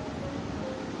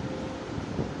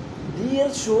 They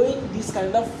are showing this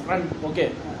kind of front,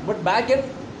 okay. But back end,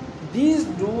 these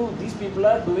people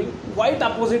are doing quite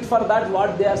opposite for that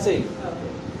what they are saying.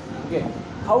 Okay.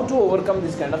 How to overcome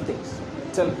these kind of things?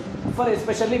 So, for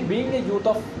especially being a youth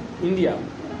of India,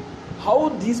 how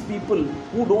these people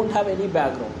who don't have any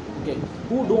background, okay,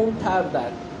 who don't have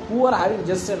that, who are having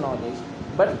just a knowledge,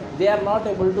 but they are not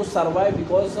able to survive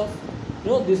because of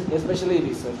this, especially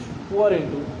research. Who are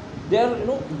into, they are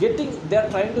they are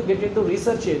trying to get into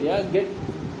research area,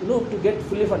 to get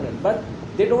fully funded, but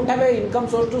they don't have an income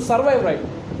source to survive right now.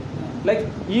 Like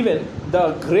even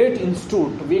the great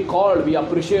institute we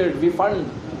appreciate, we fund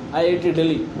IIT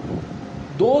Delhi.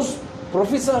 Those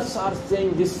professors are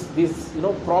saying this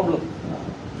problem.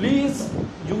 Please,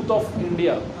 youth of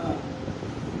India,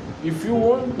 if you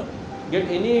won't get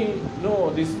any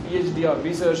this PhD or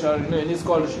research or any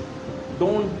scholarship,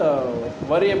 don't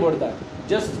worry about that.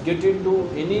 Just get into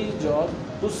any job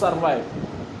to survive.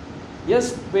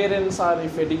 Yes, parents are,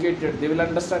 if educated, they will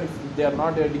understand. If they are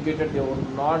not educated, they will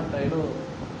not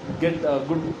get a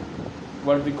good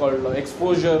what we call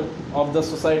exposure of the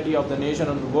society, of the nation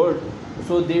and the world.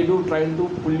 So they do trying to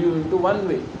pull you into one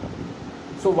way.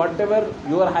 So whatever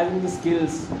you are having the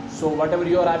skills, so whatever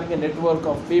you are having a network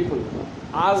of people,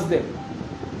 ask them.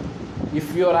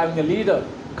 If you are having a leader,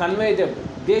 convey them.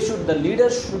 The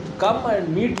leader should come and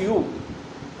meet you,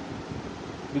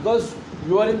 because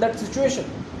you are in that situation.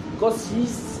 Because he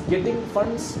is getting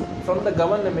funds from the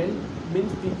government,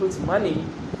 means people's money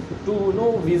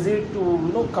to visit,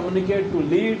 to communicate, to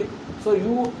lead. So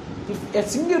if a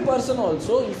single person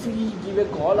also, if he give a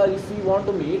call or if he want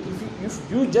to meet,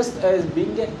 if you just as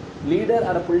being a leader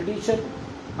or a politician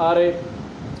or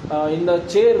in the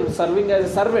chair serving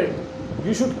as a servant,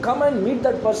 you should come and meet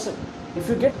that person. If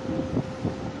you get,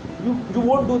 you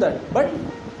won't do that, but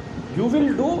you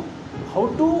will do how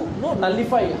to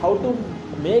nullify, how to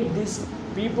make these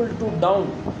people to down,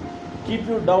 keep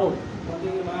you down.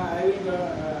 I will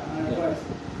advise.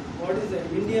 What is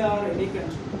India or any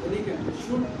country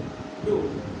should do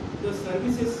the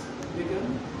services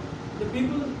become the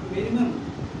people minimum.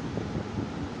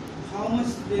 How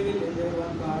much they will enjoy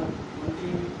one car, one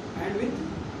TV, and with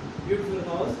beautiful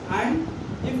house, and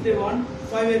if they want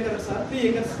 5 acres or 3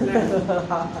 acres land,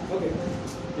 okay.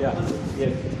 Yeah.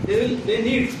 Yes. They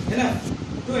need enough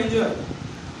to enjoy,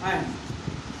 and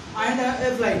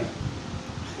a flight,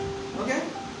 okay,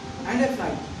 and a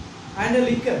flight, and a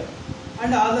liquor,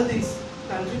 and all the things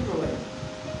country provide.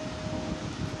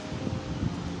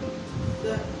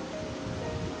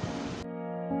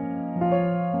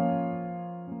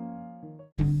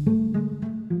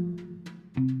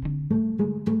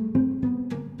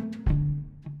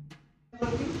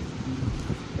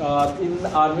 In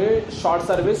army, short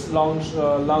service, long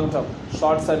term.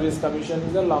 Short service commission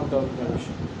is a long term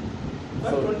commission.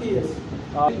 For 20 years.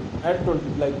 At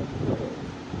 20, like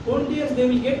 20 years they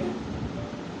will get.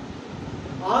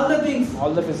 all the things,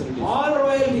 all the facilities, all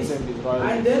royalties, Facilities,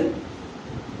 royalties. and then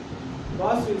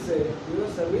boss will say your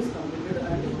service completed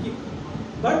and he keep.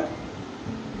 But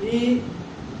he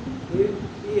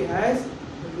has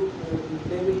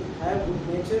they will have good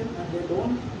nature and they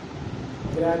don't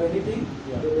grab anything,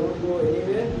 Yeah. they don't go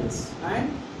anywhere, Yes. and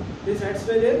they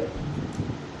satisfy their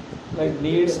like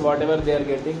needs whatever they are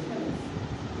getting.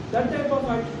 that type of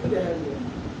attitude they have here.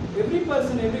 Every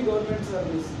person, every government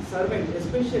service servant,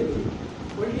 especially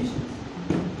politicians,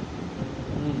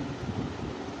 Hmm.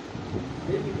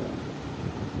 they become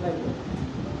like that.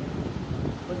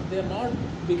 But they are not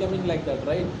becoming like that,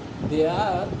 right? They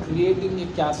are creating a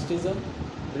casteism,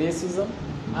 racism,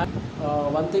 and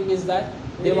one thing is that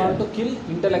they want to kill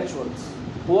intellectuals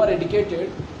who are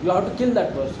educated. You have to kill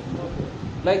that person, Okay.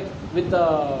 like with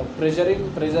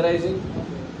pressurizing,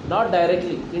 not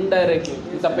directly, indirectly,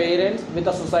 with the parents, with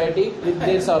the society, with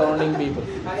their surrounding people.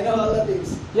 I know all the things.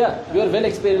 Yeah, you are well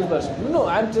experienced person. No,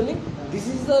 I am telling this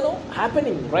is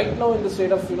happening right now in the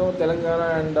state of Telangana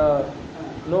and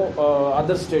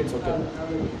other states. Okay,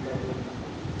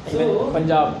 even So,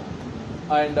 Punjab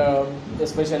and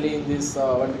especially in this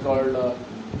what we called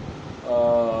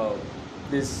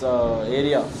this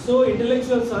area, so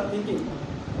intellectuals are thinking.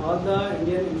 All the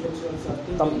Indian intellectuals are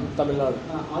thinking. Tamil Nadu.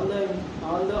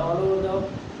 All over the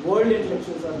world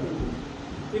intellectuals are thinking.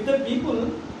 If the people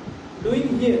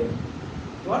doing here,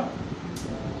 what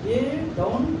they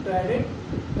downtrodden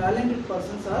talented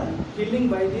persons are killing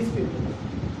by these people.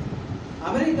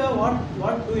 America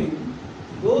what doing?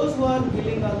 Those who are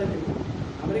killing all the people.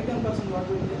 American person what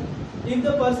doing there? If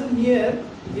the person here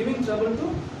giving trouble to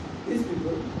these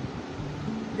people,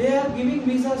 they are giving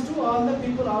visas to all the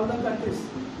people, all the countries.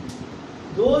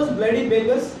 Those bloody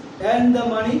beggars earn the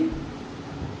money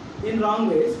in wrong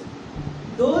ways.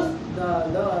 Those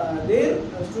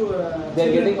They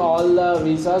are getting all the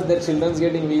visas. Their children's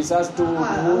getting visas to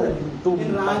move to in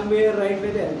wrong way, right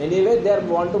way there. anyway. They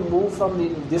want to move from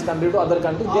this country to other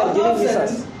country. They are getting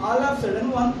visas. All of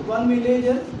sudden, one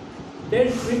villager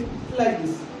dead quick like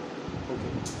this.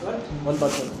 Okay. What? One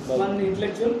person. One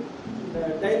intellectual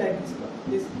die like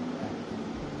this.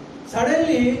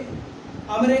 Suddenly,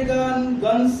 American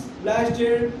guns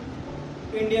blasted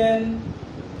Indian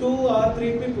 2 or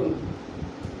 3 people.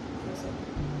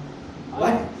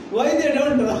 Why they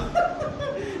don't know?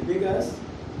 Because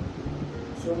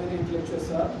so many intellectuals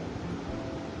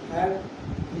have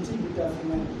little bit of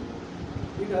humanity.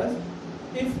 Because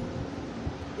if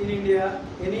in India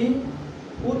any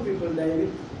poor people die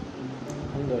with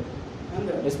hunger,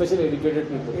 Especially educated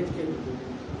people. educated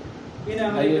people. In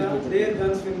Highly America, educated. their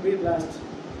guns will be blasted.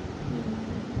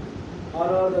 All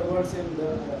over the world, same the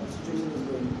situation is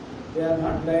going. They are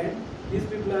not blind. These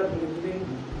people are living.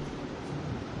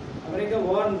 America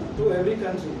warned to every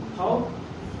country. How?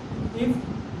 If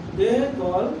they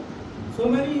call so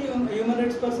many human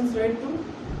rights persons right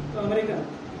to America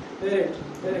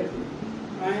directly,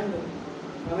 and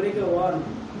America warned,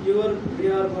 we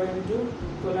are going to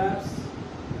collapse.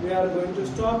 We are going to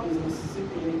stop business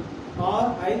simply, or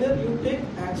either you take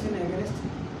action against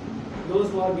those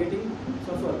who are getting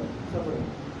suffering.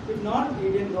 If not,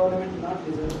 Indian government will not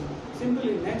listen.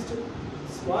 Simply next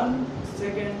 1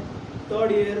 second,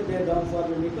 third year, their downfall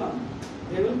will become.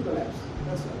 They will collapse.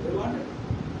 That's what they wanted.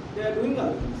 They are doing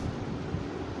all things.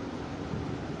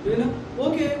 Do you know?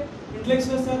 Okay,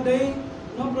 intellectuals are dying,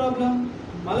 no problem.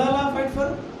 Malala fight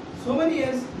for so many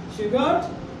years. She got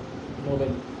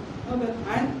Nobel Nobel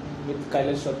and with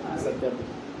Kailash Satyarthi.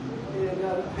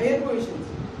 higher positions.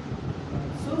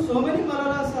 So many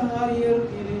Malalas are here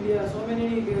in India. So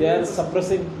many. They are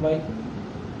suppressing why?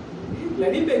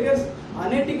 Bloody beggars,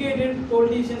 uneducated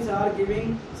politicians are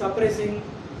suppressing.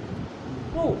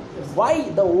 No. Why?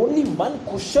 The only one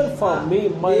question for me,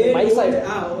 my They side.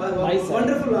 don't- My side.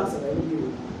 Wonderful answer I will give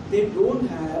you. They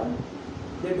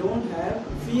don't have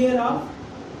fear of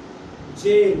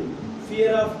jail,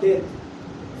 fear of death,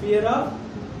 fear of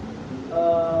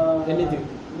Anything.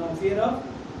 No, fear of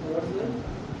what is it?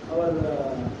 Our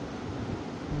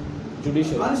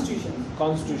Judicial.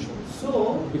 constitution. So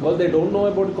Because they don't know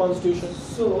about constitution.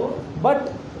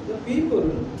 But the people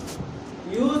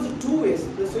use 2 ways.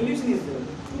 The solution is there.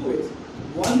 2 ways.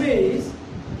 One way is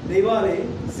Diwali.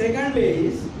 Second way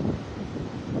is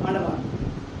Andaman.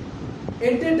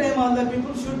 At a time, all the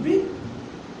people should be.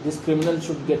 this criminal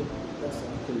should get That's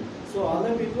all. killed. So all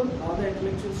the people, all the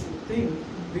intellectuals should think,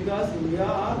 because India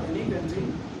or any country,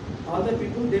 all the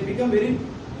people they become very.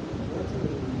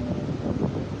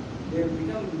 They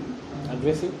become.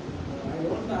 Aggressive. I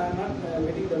don't know. I am not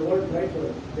getting the word right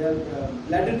word. They are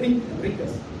bladder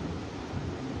drinkers.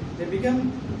 They become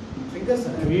drinkers.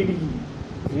 Greedy.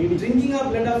 Greedy. drinking of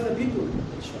blood of the people.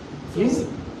 Please.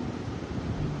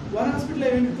 One hospital I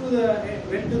went to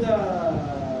the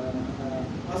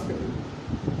hospital.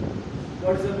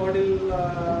 What is the bottle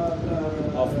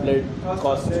Of blood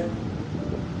cost? of blood?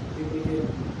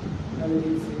 I will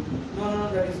give free. No,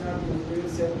 that is not good. They will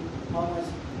say how much?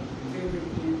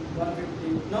 350,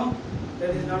 150. No, that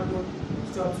is not good.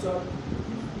 Stop.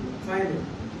 500.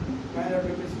 500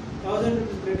 rupees. 1000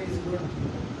 rupees blood is good.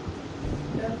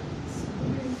 Yeah.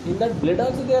 In that blood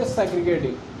also they are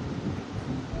segregating.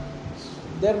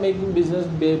 They are making business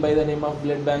by the name of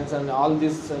blood banks and all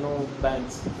these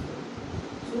banks.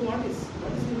 So what is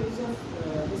the use of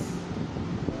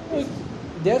this?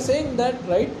 They are saying that,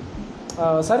 right,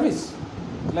 service,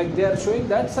 like they are showing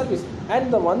that service.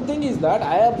 And the one thing is that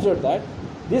I observed that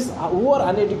this who are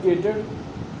uneducated,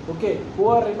 okay, who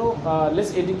are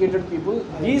less educated people,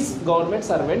 these government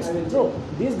servants,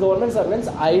 these government servants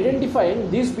identifying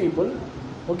these people,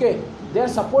 okay, they are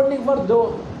supporting for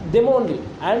them only.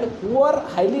 And who are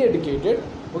highly educated,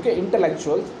 okay,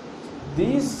 intellectuals,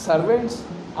 these servants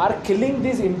are killing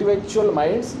these intellectual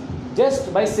minds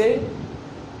just by saying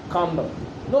calm down.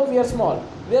 No, we are small.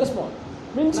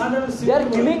 Means Not a they are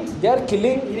simple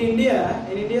killing In India,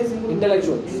 simple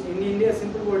Intellectuals. In India,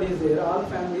 simple word is there. All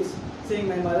families saying,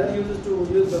 my mother used to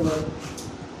use the word.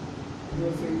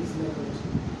 Your fate is like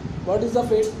that. what is the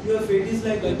fate? Your fate is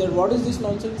like Like that. that, what is this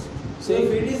nonsense? Your Saying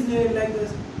fate is like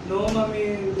this. No,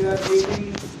 mommy, they are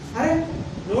waiting. And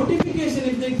notification,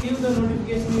 if they give the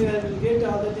notification, I will get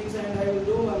other things and I will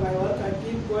do my work. I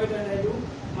keep quiet and I do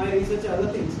my research,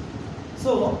 other things.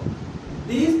 So,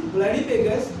 these bloody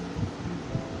beggars,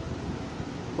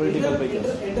 political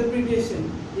beggars.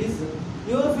 interpretation is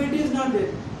your fate is not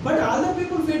there, but other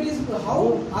people fate is how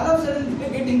all of a sudden they are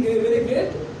getting very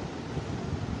great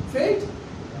fate.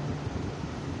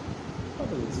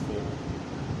 What is this fate?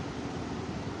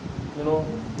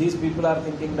 These people are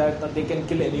thinking that they can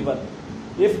kill anyone.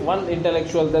 If one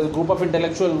intellectual, there's a group of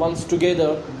intellectual ones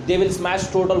together, they will smash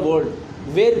total world.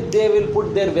 Where they will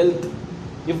put their wealth?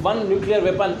 If one nuclear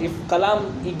weapon, if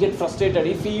Kalam he get frustrated,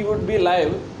 if he would be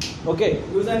alive, okay,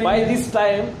 Use an by Indian- this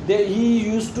time he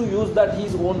used to use that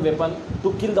his own weapon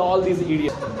to kill all these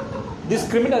idiots. These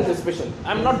criminals especially.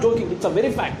 I'm not joking. It's a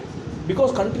very fact.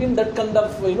 Because country in that kind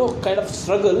of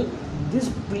struggle,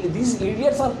 these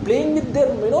idiots are playing with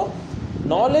their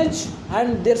knowledge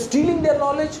and they're stealing their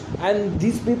knowledge, and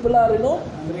these people are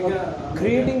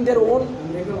creating their own.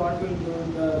 America what will do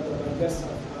the beggars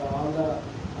all the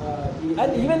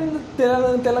And even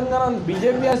Telangana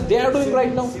BJP, they are doing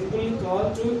right now. Simply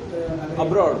call to America.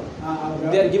 Abroad.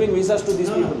 They are giving visas to these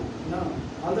No, people. No,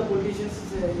 all the politicians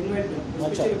invite them,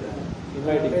 Acha. especially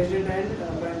Inviting. President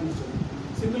and Prime Minister.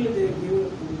 Simply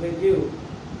they give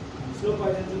slow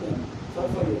poison to them for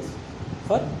 5 years.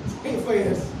 For? 5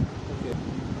 years. Okay.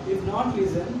 If not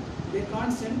listen, they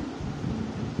can't send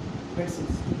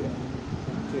medicines to them.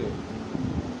 Okay.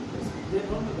 They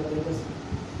don't know that. They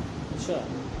just Sure.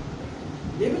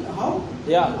 they will how?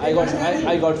 Yeah, They I got can't you. handle.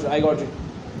 I got you. I got it.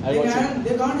 I got you.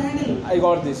 They can't handle. I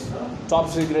got this. Top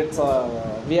secrets.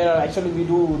 We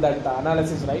do that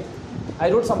analysis, right? I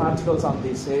wrote some articles on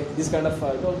this. This kind of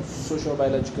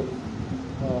socio-biological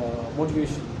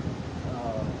motivation,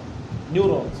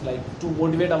 neurons, like to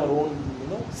motivate our own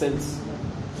cells.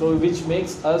 So which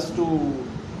makes us to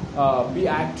be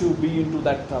active, be into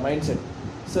that mindset.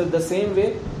 So the same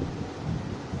way,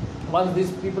 once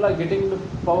these people are getting the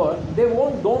power, they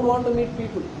don't want to meet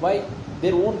people. Why?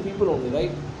 Their own people only,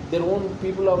 right? Their own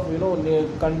people of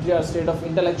country or state of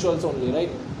intellectuals only, right?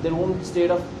 Their own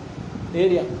state of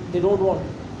area. They don't want.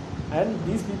 And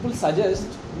these people suggest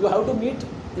you have to meet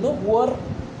who are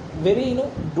very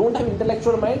don't have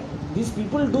intellectual mind. These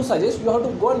people do suggest you have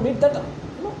to go and meet that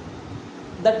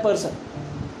that person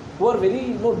who are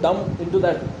very dumb into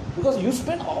that, because you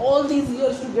spend all these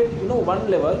years to get one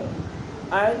level,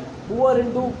 and who are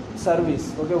into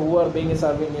service, okay, who are being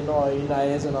serving in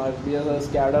IAS and IPS as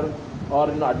cadre or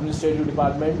in administrative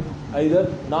department,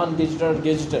 either non-gazetted or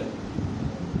gazetted.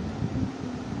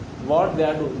 What they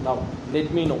are doing now,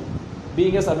 let me know.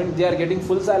 Being a servant, they are getting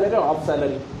full salary or half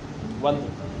salary. One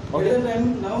thing. Okay. Okay.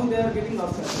 Time, now they are getting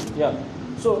upset. Yeah.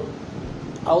 So,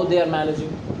 how they are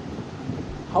managing?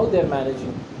 How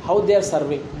they are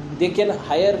serving? They can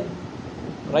hire,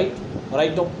 right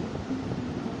now.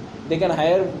 They can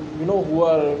hire, who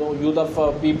are youth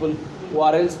of people who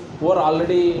are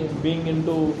already being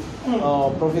into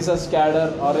professors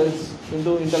cadre or else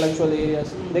into intellectual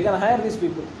areas. They can hire these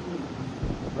people,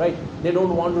 right? They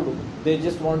don't want to do. They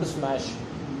just want to smash.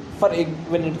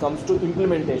 When it comes to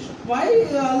implementation. Why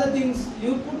all the things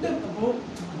you put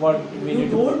what we You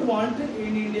need to don't want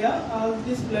in India all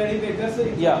these bloody beggars or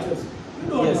Yeah. intellectuals. You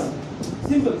don't Yes. want.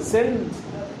 Simple. send.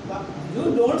 You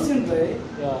don't send, right?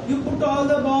 Yeah. You put all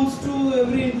the bombs to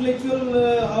every intellectual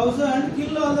house and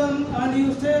kill all them, and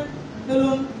you stay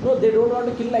alone. No, they don't want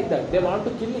to kill like that. They want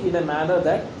to kill in a manner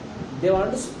that they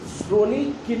want to slowly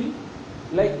kill,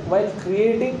 like while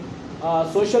creating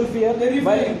social fear, while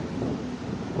Terrifying.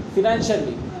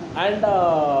 financially and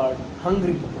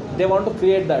hungry. They want to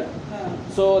create that.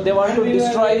 So they want to And we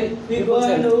destroy we go people's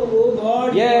and health. oh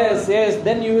God. Yes, yes.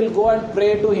 Then you will go and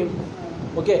pray to him.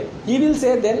 Okay. He will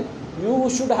say then you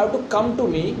should have to come to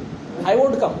me. I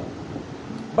won't come.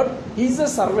 But he is a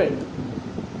servant.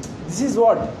 This is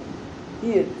what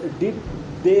he did.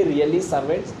 They really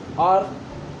servants, or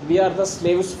we are the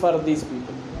slaves for these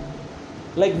people?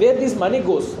 Like where this money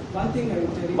goes? One thing I will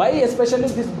tell you. Why especially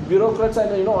these bureaucrats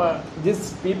and these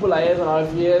people, IAS and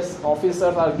IPS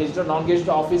officers or gazetted non-gazetted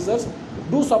officers,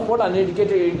 do support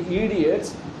uneducated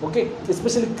idiots, okay,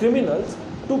 especially criminals,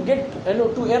 to get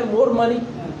to earn more money.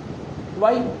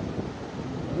 Why?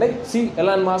 Like see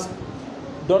Elon Musk,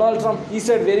 Donald Trump, he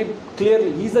said very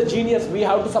clearly, he's a genius, we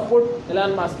have to support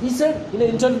Elon Musk. He said in an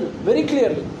interview very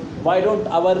clearly, why don't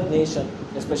our nation,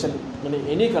 especially in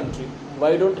any country,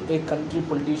 why don't a country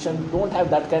politician don't have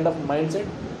that kind of mindset?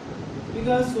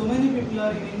 Because so many people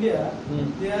are in India,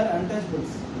 they are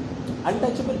untouchables.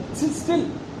 Untouchable, still.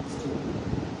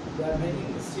 They are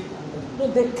making it still untouchable. No,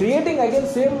 they're creating again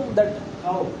same that.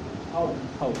 How?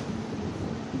 How?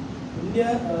 India,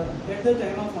 at the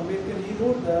time of Ambedkar, he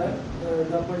wrote that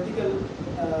the political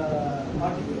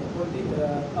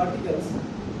articles,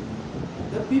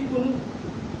 the people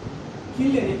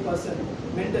kill any person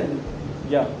mentally,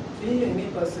 Yeah. kill any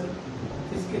person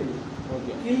physically,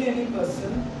 Okay. kill any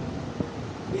person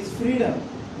is freedom,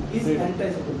 is Freedom.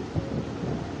 untouchable.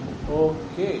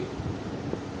 Okay.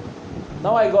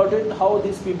 Now I got it. How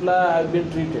these people have been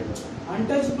treated.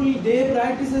 Untouchable, they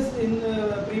practices in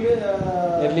previous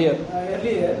earlier.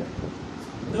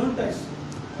 Don't touch.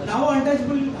 Now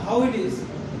untouchable, how it is?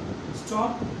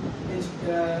 Stop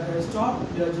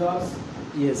the jobs.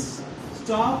 Yes.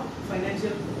 Stop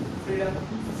financial freedom,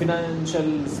 Financial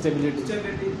stability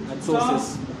stability. and sources.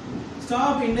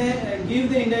 Stop give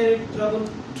the indirect trouble.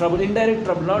 Trouble, indirect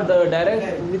trouble, not the direct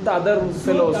Direct. with the other So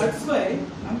fellows. that's why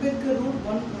Ambedkar wrote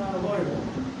one word.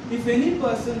 If any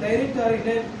person direct or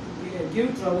indirect give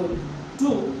trouble to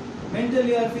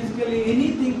mentally or physically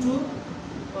anything to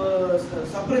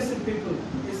suppressed people,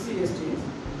 SC, STs,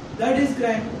 that is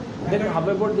crime. Then how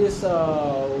about this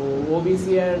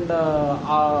OBC and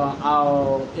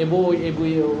above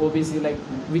OBC, like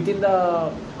within the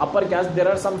upper caste there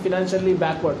are some financially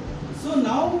backward. So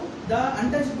now the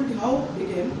untouchability how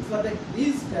became for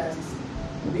these castes,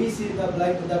 BC,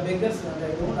 the beggars,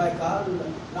 I call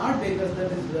not beggars,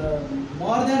 that is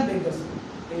more than beggars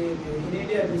in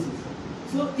India BC.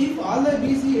 So if all the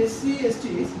BC, SC,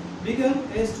 STs become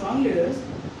a strong leaders,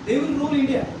 they will rule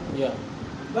India. Yeah.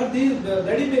 But these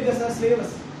bloody beggars are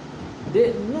slaves.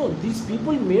 These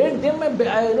people made them a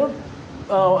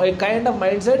kind of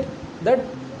mindset that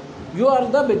you are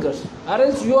the beggars, or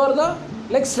else you are the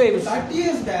like slaves. 30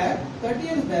 years back,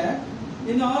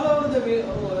 in all over the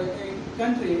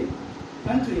country,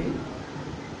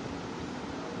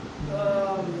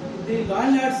 the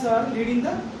landlords are leading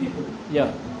the people.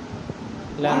 Yeah.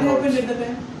 What happened Landlords. at the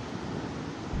time?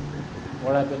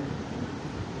 What happened?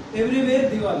 Everywhere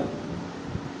Diwali.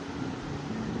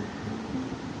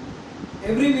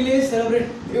 Every village celebrate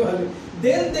Diwali.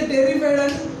 Then they terrified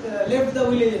and left the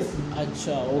villages.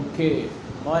 Acha, okay.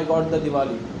 Now I got the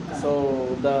Diwali. So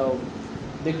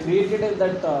they created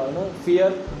that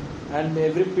fear, and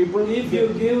every people. If you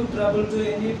give trouble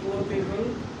to any poor people,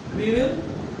 we will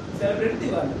celebrate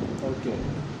Diwali. Okay.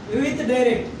 With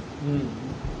direct.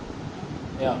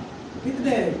 Yeah. With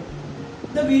direct.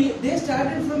 They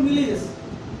started from villages.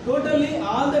 Totally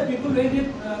all the people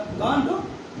gone to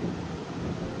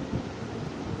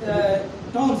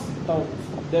towns.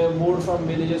 They moved from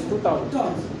villages to towns.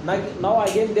 Towns. Now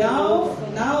again they are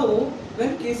moved. Now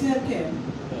when KCR came,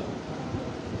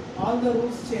 Yeah. all the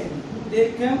rules changed.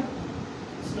 They came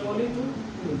slowly to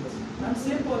villages. And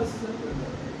same policies are there.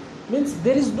 Means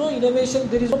there is no innovation,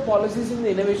 there is no policies in the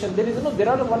innovation. There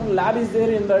are one lab is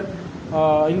there in that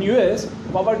in US,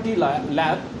 poverty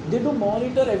lab. They do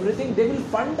monitor everything. They will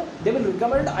fund. They will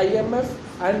recommend IMF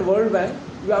and World Bank.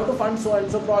 You have to fund so and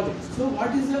so projects. So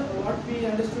what we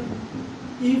understood?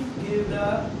 If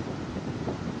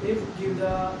give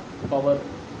the Power,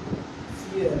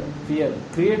 fear,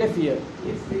 create a fear.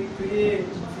 if we create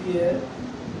fear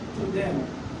to them,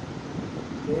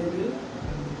 they will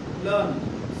learn.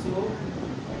 So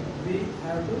we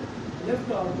have to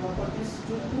left our properties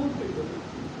to poor people.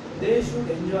 They should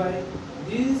enjoy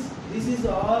this. This is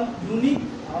all unique,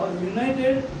 our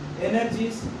united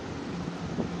energies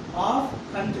of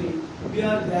country. We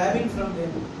are grabbing from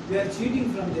them. We are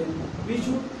cheating from them. We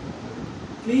should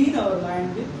clean our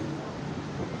mind with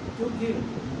to give.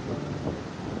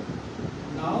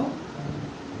 Now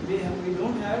we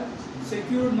don't have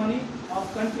secured money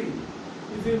of country.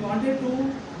 If we wanted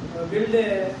to build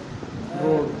a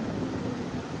Road.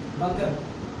 bunker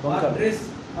Bunker. or dress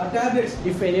or tablets,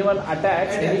 If anyone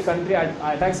attacks any Attacks. country,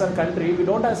 attacks some country, we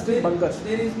don't have still bunkers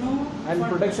there is no and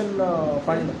fund. protection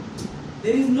fund.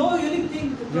 There is no unique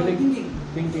thing Unique thinking.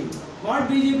 thinking. What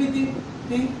BJP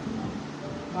think?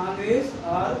 Congress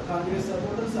or Congress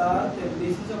supporters or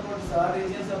Televisa supporters or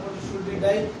Asian supporters should be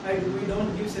die and we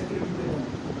don't give security to them.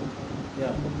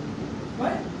 Yeah.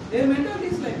 Why? Their mentality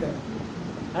is like that.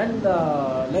 And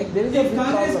like there is a If big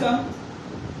Congress problem.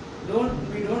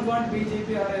 come, we don't want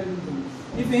BJP or anything.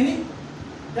 If any,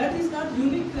 that is not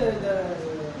unique.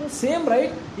 Same,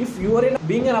 right? If you are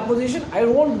being an opposition, I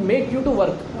won't make you to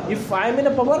work. If I am in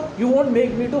a power, you won't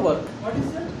make me to work. What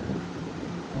is that?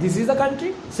 This is the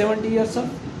country, 70 years of.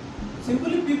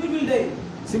 Simply people will die.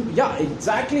 Yeah,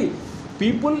 exactly.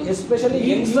 People, especially If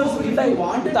youngsters, you will die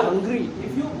wanted with the to- hungry.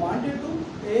 If you wanted to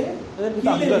Then with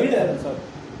kill a hunger. leader, Sorry.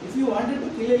 if you wanted to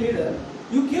kill a leader,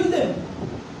 you kill them.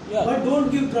 Yeah. But don't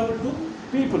give trouble to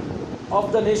People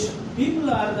of the nation. people.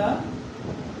 Are the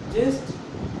just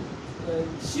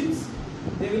ships.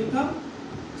 They will come,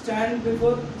 stand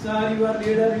before, sir, you are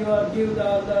leader, you are give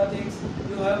all the things,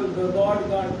 you have God.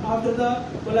 After the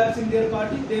collapsing their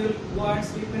party, they will go and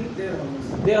sleep in their house.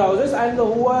 Their houses and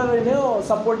who are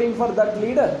supporting for that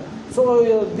leader.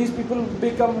 So these people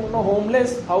become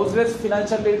homeless, houseless,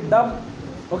 financially dumb.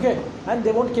 Okay, and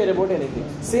they won't care about anything.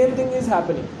 Same thing is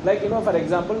happening. Like for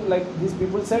example, like these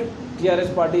people said,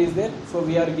 TRS party is there, so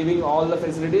we are giving all the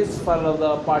facilities for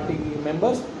the party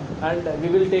members, and we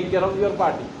will take care of your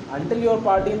party. Until your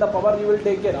party in the power, you will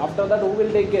take care. After that, who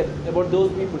will take care about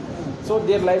those people? So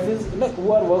their life is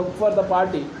who are work for the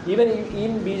party. Even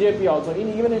in BJP also,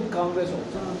 even in Congress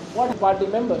also. What party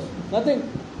members? Nothing.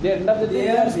 They end up the day They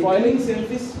they are are spoiling. becoming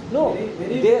selfish. No,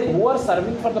 very, they who are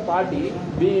serving for the party,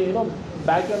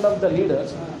 background of the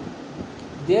leaders,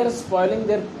 they are spoiling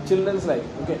their children's life.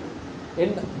 Okay,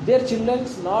 and their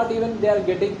children's not even they are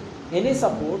getting any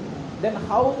support. Then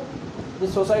how the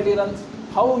society runs?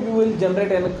 How you will generate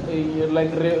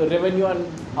revenue and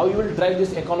how you will drive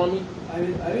this economy? I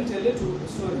will tell you two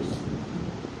stories.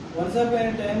 Once upon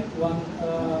a time, one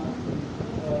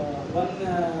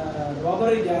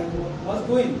robbery gang was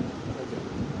going.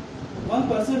 One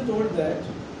person told that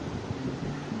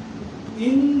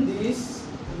in this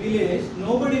village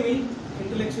nobody will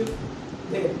intellectual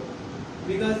there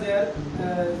because they are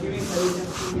giving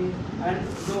suggestions to me and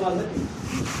do all the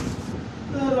things.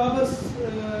 The robbers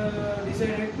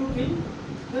decided to kill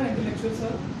the intellectuals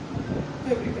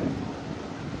of every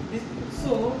country.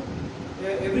 So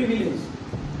every village.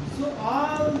 So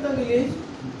all the village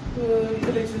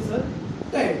intellectuals are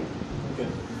died. Okay.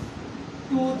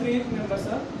 2-3 members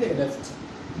are there. Left.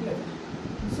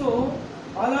 So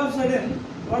all of a sudden,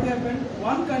 what happened?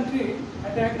 One country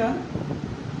attacked on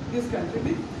this country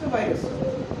with the virus.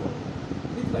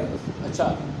 With virus.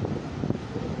 Acha.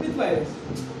 With virus.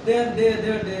 They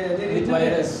With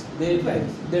virus, they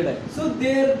die. So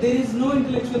there is no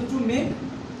intellectual to make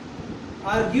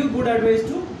or give good advice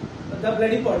to the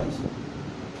bloody politician.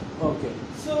 Okay.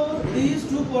 So these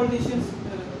two politicians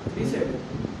decided.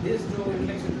 These two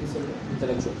intellectuals decided.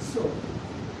 Intellectuals. So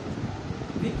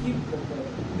we keep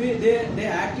they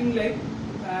acting like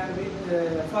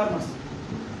farmers.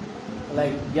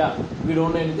 Like we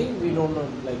don't know anything. We don't know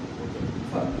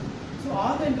Farmers. So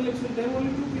all the intellectual time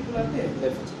only two people are there.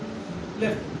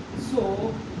 left.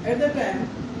 So at that time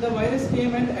the virus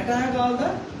came and attacked all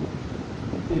the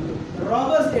People.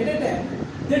 robbers at a time.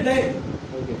 They died.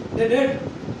 Okay. They died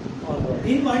All right.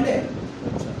 in one day.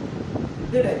 Acha.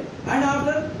 They died. And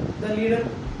after the leader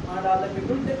and all the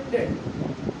people dead.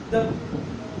 The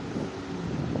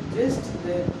just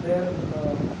they are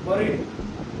buried.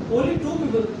 Only two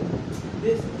people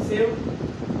they saved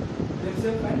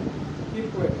themselves and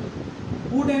keep quiet.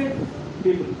 Who died?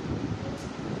 People.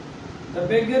 The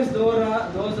beggars,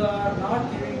 those are not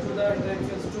giving to the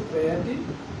intellectuals to priority.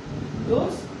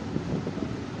 Those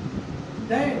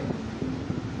died.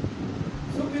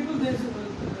 So people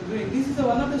doing. This is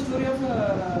one of the story of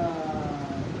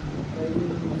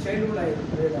childhood I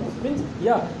read. Also. Means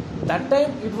that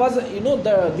time it was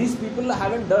these people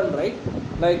haven't done right.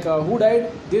 Like who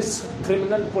died? This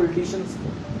criminal politicians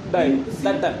died.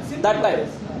 That time.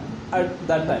 At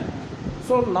that time.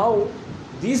 So now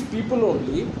these people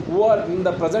only who are in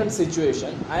the present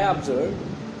situation, I observed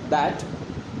that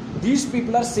these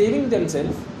people are saving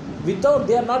themselves without,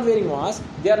 they are not wearing mask,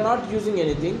 they are not using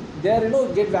anything, they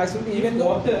are get vaccinated even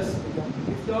though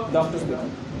If doctors become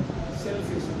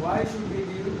selfish, why should we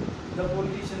give the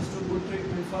politicians to good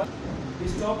treatment for? We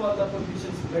stop all the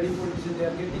politicians, bloody politicians, they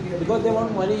are getting because they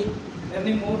want money.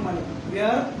 earning more money. We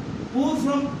are poor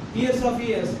from years of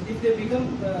years. If they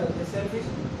become selfish,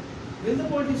 will the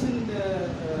politician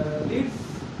lead?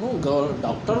 No,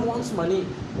 doctor wants money,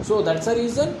 so that's the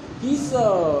reason he's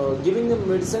giving the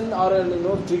medicine or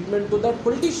treatment to that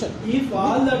politician. If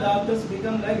all the doctors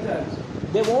become like that,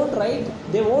 They won't, right?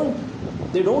 They won't.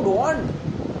 They don't want,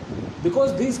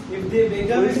 because these if they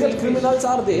become political criminals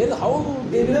are there. How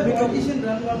they will will the become? politician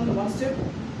run one step?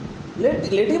 Let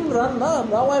him run now.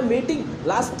 Now I'm waiting.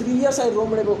 Last 3 years I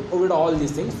roamed over all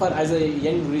these things for as a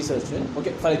young researcher.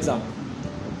 Okay, for example.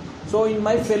 So in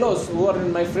my fellows who are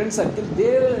in my friend circle,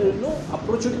 they're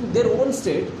approaching their own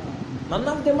state. None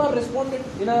of them are responded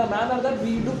in a manner that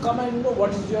we do come and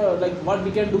what is your what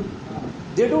we can do.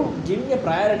 They do giving a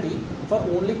priority for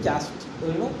only caste,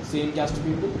 same caste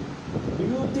people. Do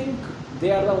you think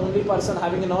they are the only person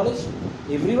having a knowledge?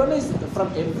 Everyone is from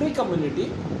every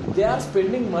community. They are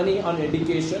spending money on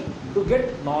education to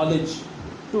get knowledge,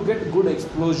 to get good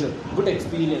exposure, good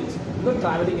experience,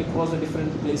 traveling across the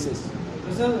different places.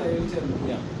 Result, I will tell you.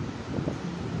 Yeah.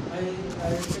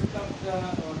 I picked up the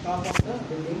top of the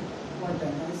building one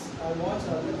time. I watched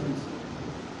all the things.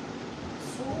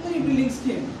 So many buildings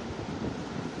came.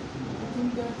 I think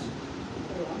that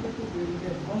I wanted to build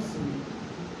a house in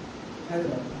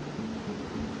Hyderabad.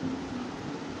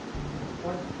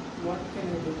 What can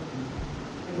I do?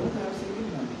 I don't have saving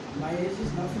money. My age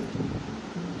is now 50.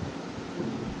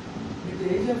 At the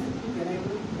age of 50, can I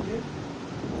do it?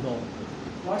 No.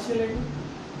 What shall I do?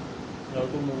 You have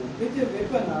to move. With a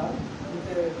weapon arm,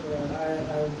 I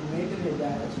maintain a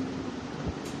dash.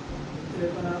 With a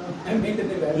weapon arm, I maintain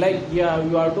a dash. You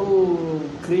have to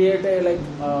create a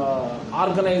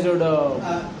organized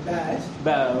Dash.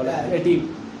 a team.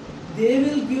 They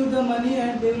will give the money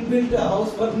and they will build a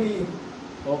house for me.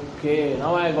 Okay,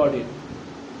 now I got it.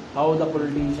 How the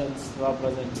politicians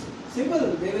represent.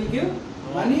 Simple. They will give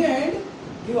money and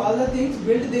give all the things.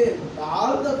 Build there.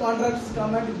 All the contractors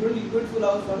come and build a beautiful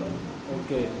house for me.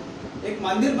 Okay. एक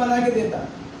मंदिर बना के देता.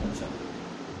 अच्छा.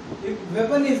 If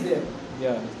weapon is there.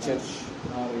 Yeah, church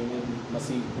or any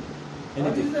masjid.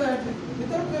 What is the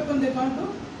without weapon they can't do?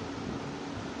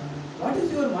 What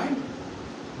is your mind?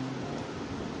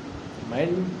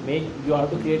 You have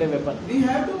to create a weapon. We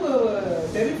have to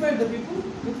terrify the people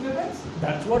with weapons.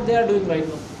 That's what they are doing right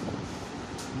now.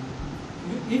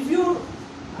 If you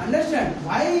understand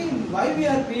why we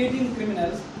are creating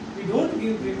criminals, we don't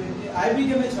give criminality. I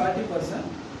become a charity person.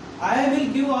 I will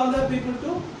give all the people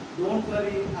to. Don't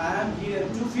worry, I am here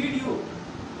to feed you.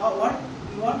 What?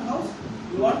 You want house?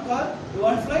 You want car? You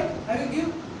want flight? I will give.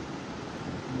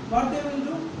 What they will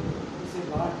do? They say,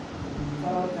 God, for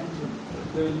our country.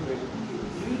 They will pay.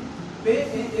 You will pay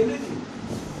everything.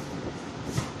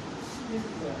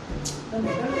 The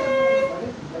method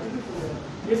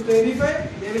if terrified,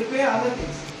 they will pay other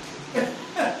things.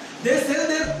 They sell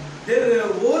their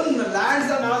own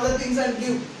lands and all the things and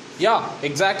give. Yeah,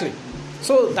 exactly.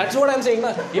 So that's what I'm saying.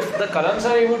 If the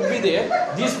Kalamsari would be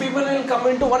there, these people will come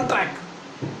into one track.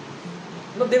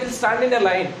 They will stand in a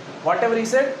line. Whatever he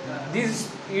said, these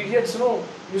idiots,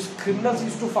 these criminals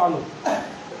used to follow.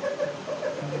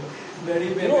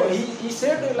 He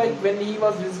said when he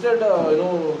was visited,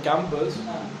 campus,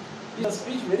 he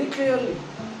speech very clearly.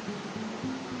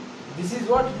 This is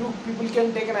what you people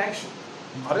can take an action,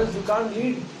 or else you can't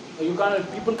lead.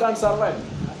 People can't survive.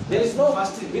 There is no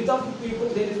without people.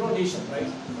 There is no nation,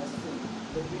 right?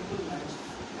 The people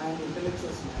and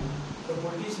intellectuals, the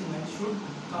politician should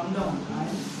come down, and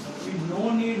we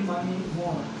don't need money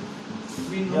more.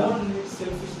 We don't need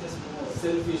selfishness more.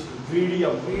 Selfish, greedy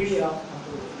up.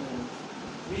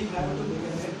 We have to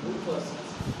become a good person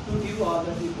to give all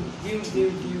the people.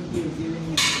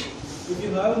 Giving. If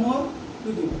you have more,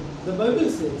 to give. The Bible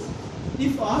says,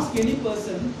 if ask any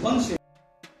person one share.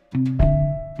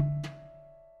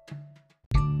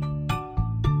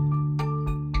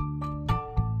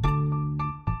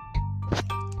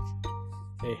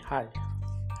 Hey, hi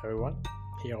everyone,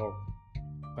 here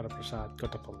Paraprasad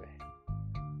Kottapalli.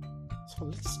 So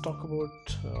let's talk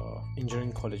about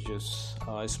engineering colleges,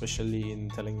 especially in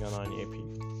Telangana and AP.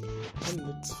 And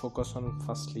let's focus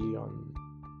firstly on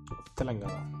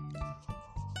Telangana.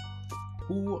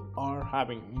 Who are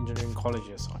having engineering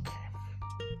colleges, okay,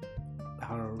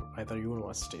 are either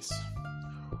universities.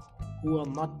 who are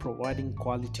not providing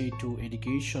qualitative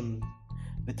education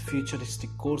with futuristic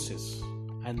courses,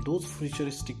 and those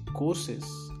futuristic courses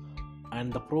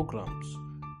and the programs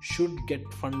should get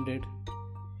funded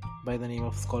by the name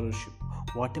of scholarship.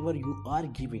 Whatever you are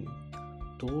giving,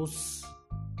 those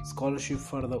scholarship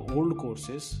for the old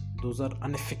courses, those are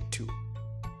ineffective.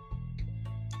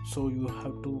 So you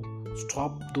have to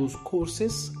stop those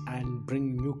courses and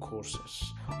bring new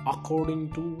courses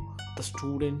according to the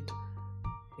student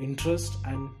interest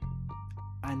and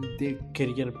their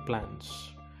career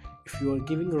plans. If you are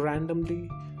giving randomly,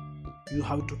 you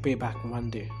have to pay back one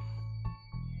day.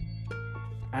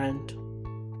 And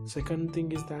second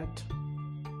thing is that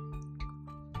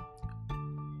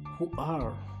who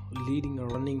are leading or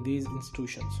running these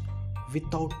institutions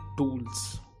without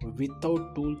tools,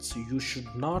 you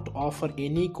should not offer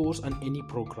any course and any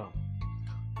program.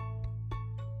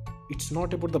 It's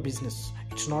not about the business,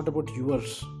 it's not about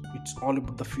yours, it's all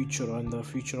about the future and the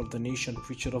future of the nation,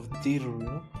 future of their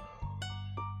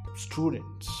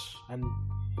students and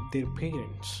their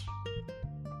parents,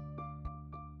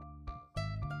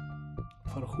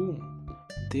 for whom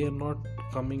they are not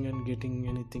coming and getting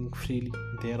anything freely.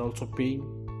 They are also paying,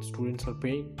 students are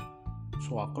paying.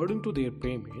 So according to their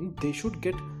payment, they should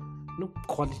get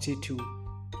qualitative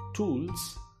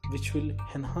tools which will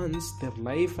enhance their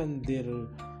life and their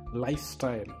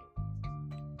lifestyle.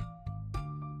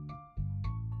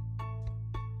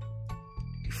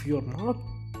 If you are not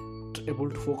able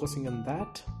to focusing on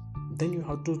that, then you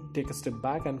have to take a step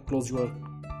back and close your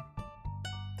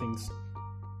things.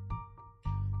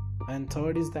 And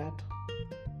third is that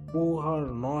who are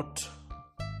not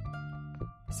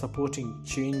supporting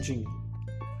changing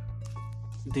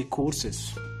the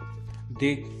courses,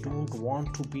 they don't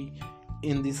want to be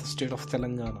in this state of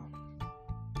Telangana,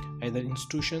 either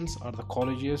institutions or the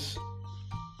colleges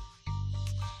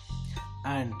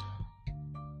and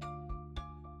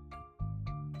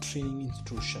training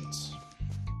institutions.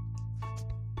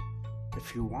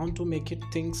 If you want to make it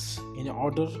things in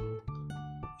order,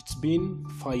 it's been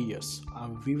 5 years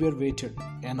and we were waited.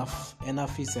 Enough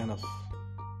is enough.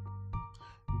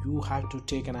 You have to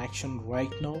take an action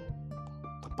right now.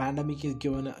 The pandemic is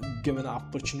given an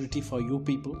opportunity for you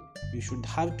people. You should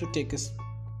have to take us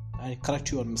and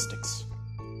correct your mistakes.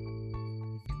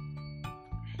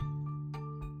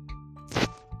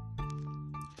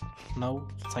 Now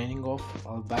signing off,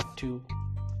 I'll back to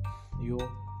you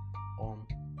on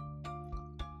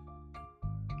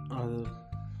other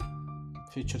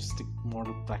futuristic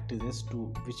model practices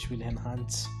which will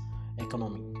enhance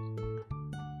economy.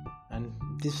 And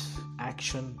this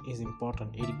action is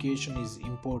important. Education is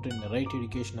important. Right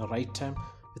education at right time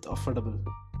with affordable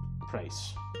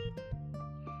price.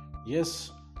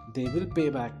 Yes, they will pay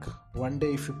back one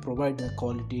day if you provide a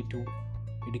qualitative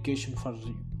education for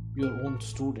your own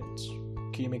students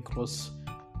came across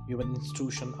your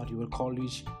institution or your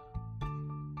college.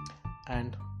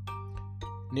 And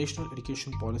national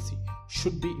education policy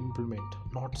should be implemented,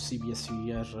 not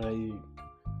CBSE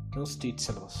or state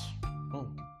syllabus. No,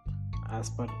 as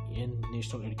per in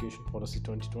National Education Policy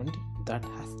 2020, that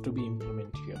has to be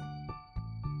implemented here.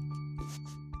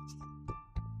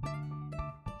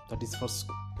 That is for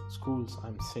schools.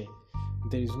 I'm saying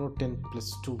there is no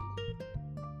 10+2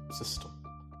 system.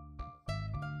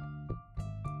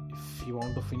 If you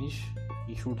want to finish,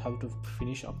 you should have to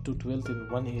finish up to 12th in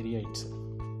one area itself.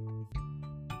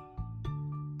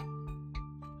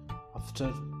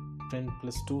 After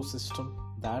 10+2 system,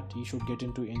 that you should get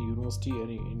into any university or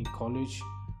any college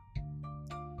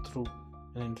through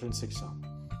an entrance exam,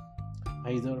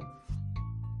 either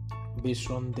based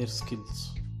on their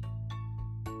skills.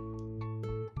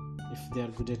 If they are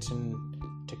good at an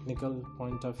technical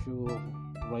point of view of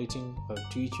writing or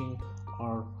teaching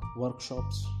or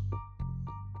workshops.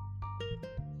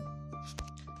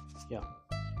 Yeah.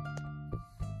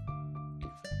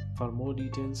 For more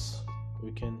details,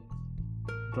 you can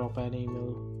drop an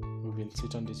email. We will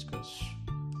sit and discuss.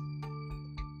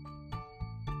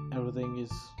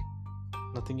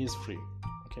 Nothing is free.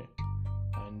 Okay.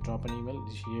 And drop an email.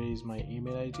 Here is my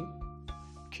email ID: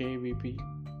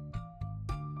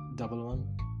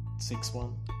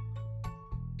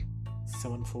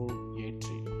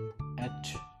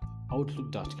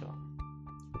 kvp11617483@outlook.com.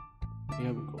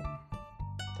 Here we go.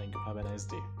 Thank you. Have a nice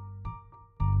day.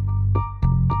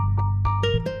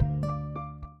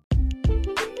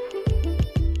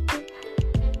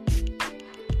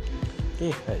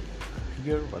 Hey, hi,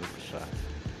 here Varpasha.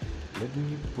 Let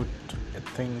me put a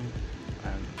thing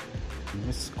and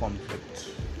misconflict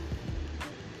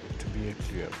to be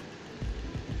clear.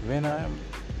 When I am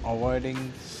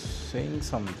avoiding saying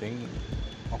something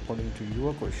according to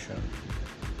your question,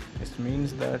 it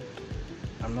means that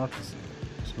I'm not listening.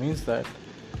 It means that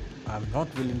I'm not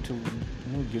willing to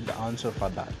give the answer for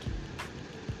that.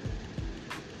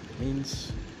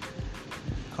 Means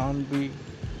can't be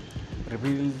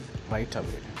revealed right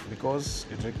away because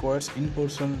it requires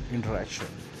in-person interaction,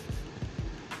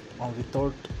 or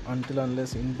without until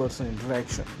unless in-person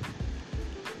interaction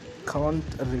can't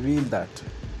reveal that.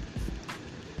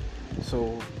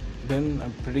 So then I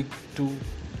predict to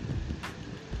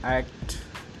act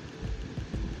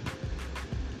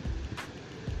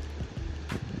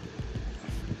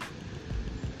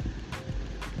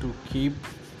to keep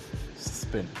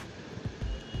spin,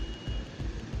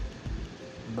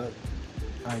 but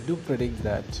I do predict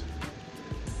that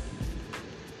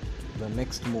the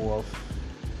next move of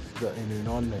the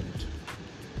environment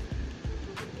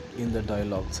in the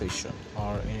dialogue session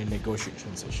or in a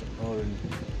negotiation session or in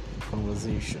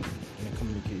conversation, in a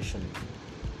communication.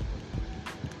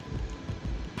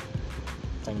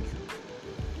 Thank you.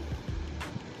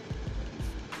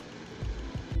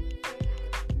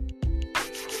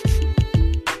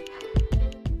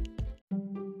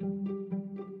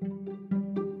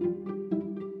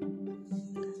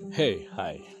 Hey,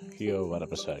 hi, here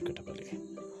Varaprasad Katabali.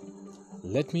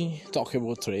 Let me talk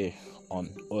about today on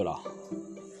Ola.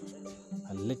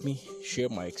 And let me share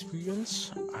my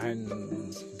experience, and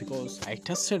because I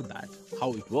tested that,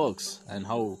 how it works and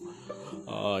how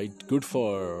it's good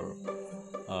for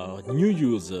new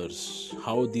users,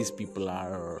 how these people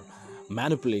are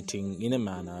manipulating in a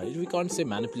manner. We can't say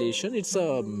manipulation, it's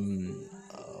a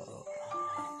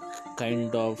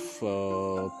kind of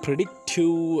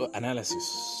predictive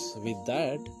analysis with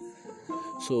that.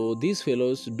 So these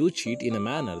fellows do cheat in a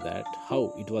manner that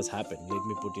how it was happened. Let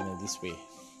me put in this way.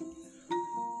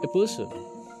 A person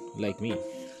like me,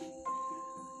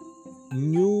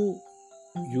 new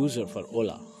user for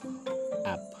Ola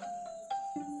app,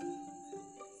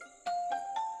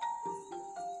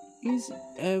 is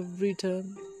every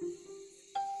time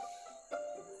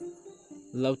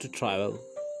love to travel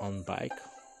on bike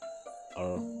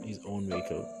or his own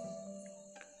vehicle,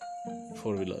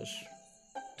 4-wheelers,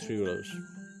 3-wheelers,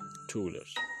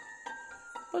 2-wheelers.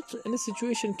 But in a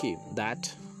situation came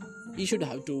that he should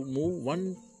have to move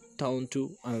one town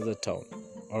to another town,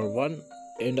 or one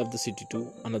end of the city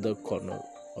to another corner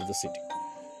of the city.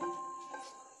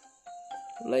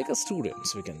 Like a student,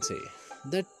 we can say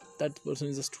that person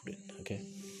is a student. Okay,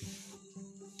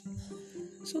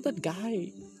 so that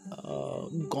guy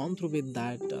gone through with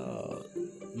that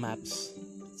maps.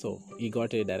 So he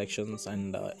got a directions,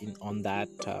 and on that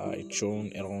it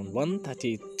shown around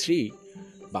 $133.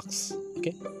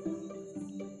 Okay,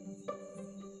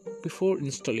 before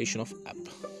installation of app.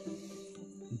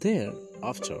 There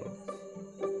after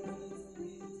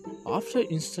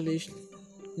installation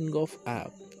of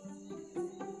app,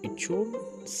 it showed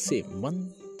same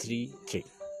 $133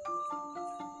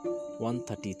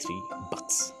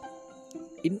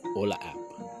 in Ola app.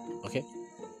 Okay,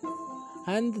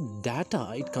 and the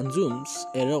data it consumes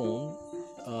around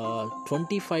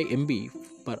 25 MB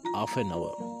per half an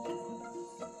hour.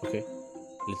 Okay,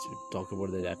 let's talk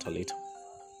about the data later.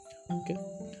 Okay,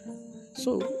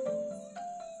 so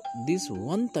this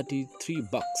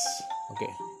 $133,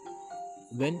 okay,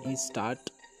 when he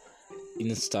start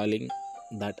installing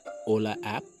that Ola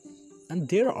app, and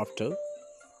thereafter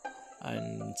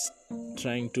and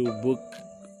trying to book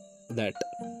that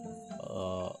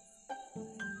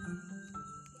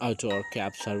auto or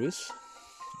cab service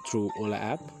through Ola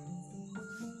app,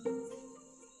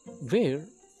 where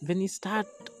when he start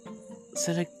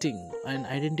selecting and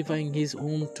identifying his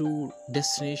own to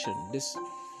destination,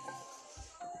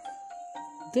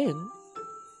 then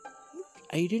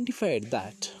identified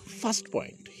that first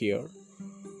point here,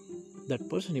 that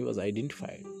person he was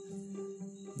identified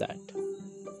that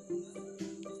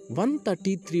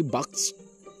 $133,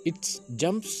 it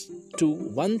jumps to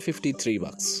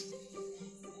 $153.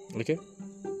 Okay,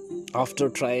 after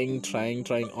trying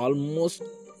almost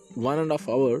 1.5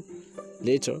 hours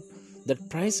later, that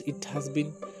price it has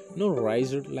been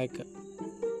raised like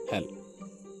hell.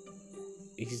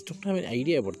 He don't have an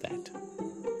idea about that.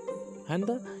 And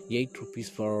the 8 rupees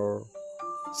for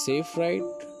safe ride,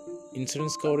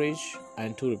 insurance coverage,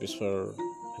 and 2 rupees for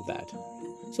that.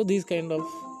 So these kind of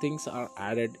things are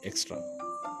added extra.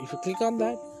 If you click on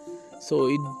that, so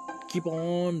it keep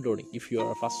on loading if you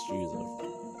are a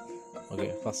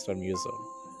first time user.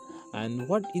 And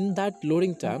what in that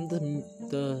loading time,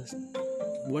 the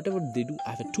whatever they do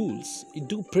as a tools, it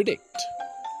do predict,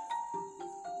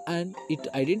 and it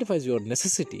identifies your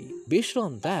necessity based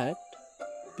on that,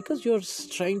 because you're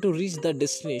trying to reach that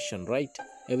destination, right?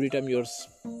 every time you're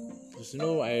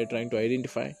trying to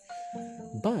identify.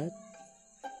 But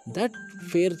that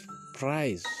fair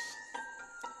price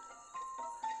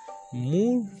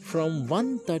moved from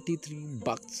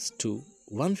 $133 to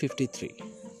 $153.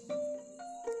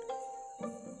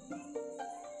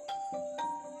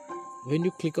 When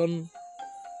you click on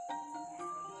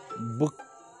book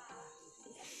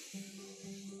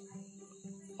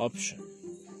option,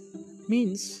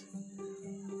 means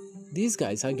these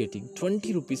guys are getting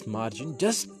 20 rupees margin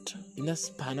just in a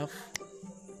span of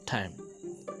time.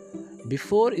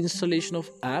 Before installation of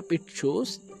app, it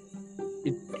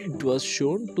was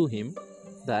shown to him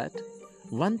that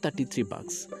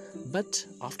 $133, but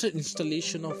after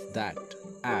installation of that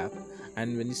app,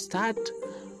 and when you start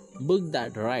book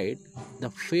that ride, the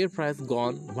fair price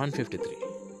gone $153.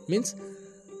 Means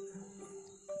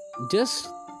just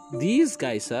these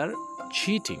guys are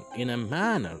cheating in a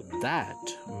manner that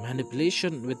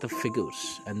manipulation with the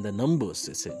figures and the numbers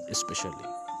especially,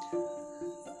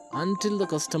 until the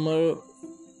customer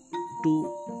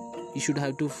he should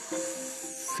have to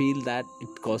feel that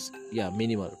it costs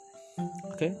minimal.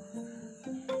 Okay,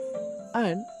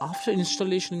 and after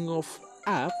installation of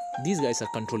app, these guys are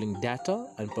controlling data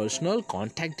and personal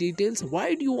contact details.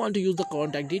 Why do you want to use the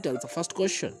contact details? The first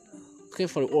question, okay,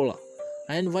 for Ola.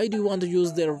 And why do you want to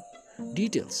use their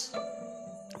details,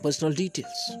 personal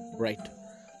details, right?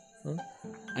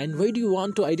 And why do you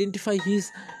want to identify his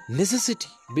necessity?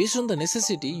 Based on the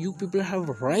necessity, you people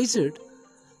have raised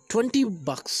 $20,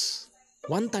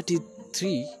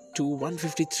 133 to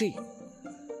 153.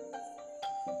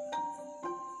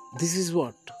 This is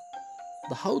what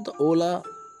how the Ola,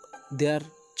 they are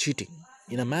cheating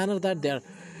in a manner that they are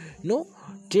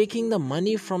taking the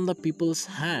money from the people's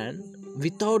hand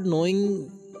without knowing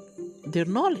their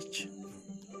knowledge.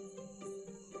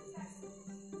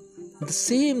 The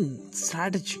same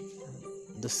strategy,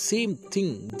 the same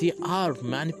thing they are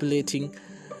manipulating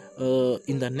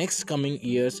in the next coming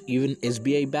years. Even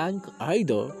SBI Bank,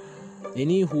 either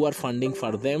any who are funding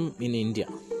for them in India,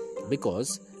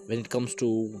 because when it comes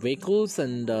to vehicles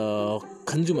and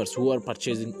consumers who are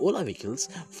purchasing Ola vehicles,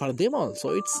 for them also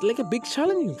it's like a big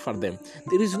challenge for them.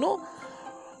 There is no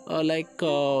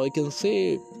you can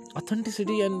say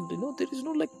authenticity, and there is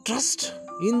no trust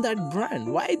in that brand.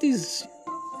 Why these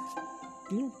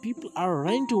people are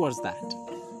running towards that?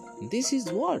 This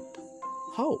is what,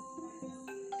 how?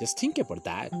 Just think about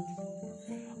that.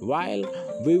 While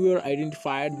we were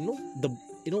identified, we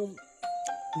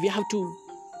have to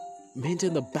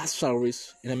maintain the best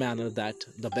service in a manner that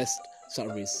the best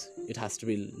service, it has to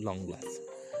be long last.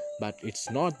 But it's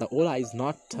not, the Ola is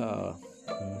not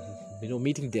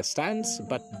meeting their stands,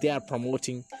 but they are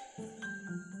promoting,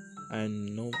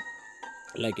 and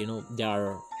they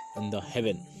are in the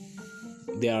heaven.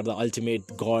 They are the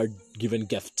ultimate God given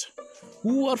gift,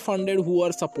 who are funded, who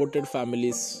are supported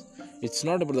families. It's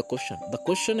not about the question. The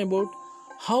question about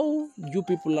how you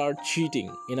people are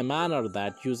cheating in a manner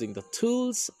that using the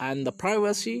tools and the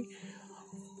privacy,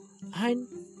 and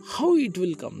how it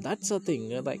will come. That's the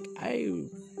thing. I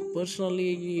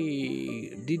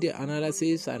personally did an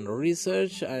analysis and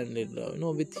research, and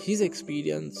with his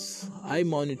experience, I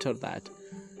monitor that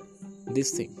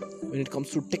this thing when it comes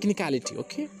to technicality.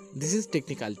 Okay, this is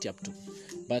technicality up to.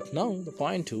 But now the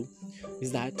point too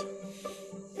is that,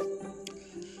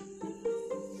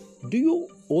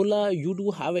 Ola, you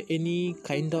do have any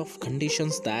kind of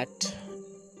conditions that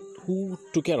who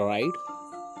took a ride,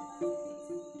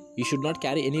 he should not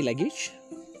carry any luggage?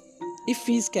 If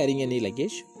he is carrying any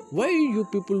luggage, why you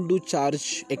people do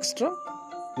charge extra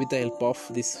with the help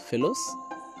of these fellows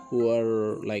who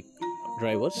are like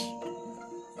drivers?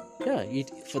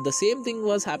 For the same thing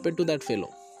was happened to that fellow,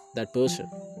 that person,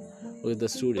 with the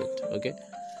student. Okay,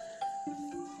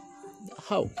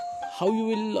 how you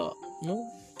will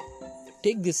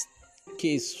take this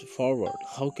case forward?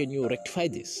 How can you rectify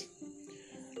this?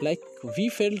 We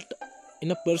felt in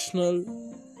a personal,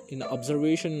 in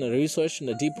observation, research, in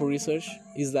a deep research,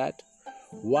 is that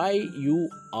why you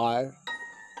are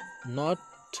not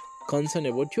concerned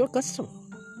about your customer,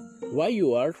 why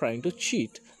you are trying to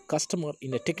cheat customer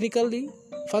in a technically.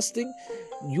 First thing,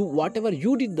 whatever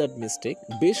you did that mistake,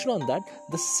 based on that,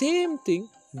 the same thing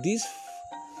these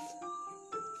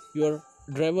your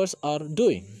drivers are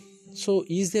doing. So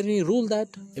is there any rule that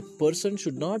a person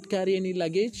should not carry any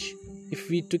luggage if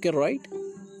we took a ride?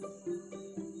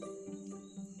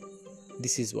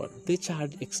 This is what they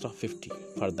charge extra 50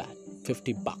 for that,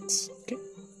 $50. Okay,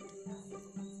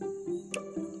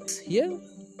 here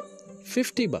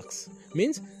 $50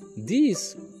 means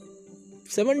these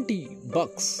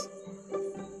 $70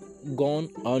 gone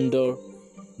under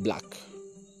black.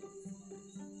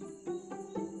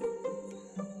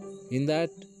 In that,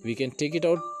 we can take it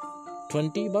out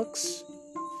 20 bucks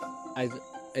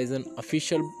as an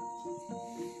official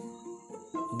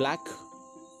black,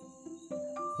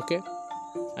 okay,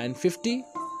 and 50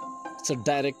 it's a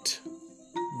direct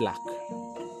black.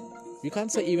 You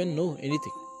can't say even no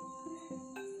anything,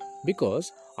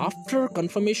 because after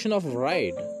confirmation of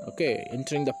ride, okay,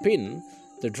 entering the pin,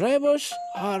 the drivers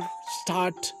are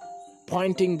start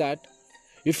pointing that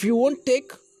if you won't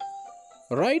take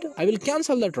ride, I will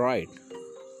cancel that ride.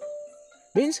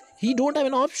 Means he don't have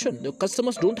an option. The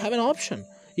customers don't have an option.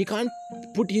 He can't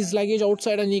put his luggage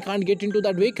outside and he can't get into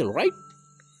that vehicle, right?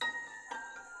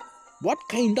 What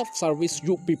kind of service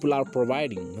you people are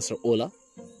providing, Mr. Ola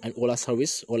and Ola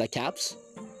service, Ola cabs?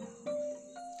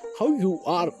 How you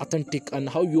are authentic and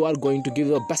how you are going to give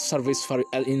the best service for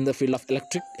in the field of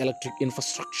electric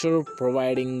infrastructure,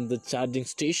 providing the charging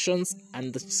stations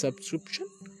and the subscription?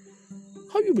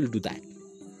 How you will do that?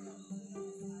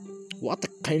 What a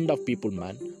kind of people,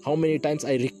 man. How many times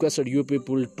I requested you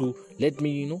people to let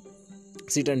me,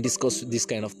 sit and discuss these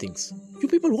kind of things. You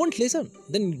people won't listen.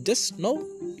 Then just now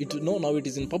it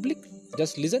is in public.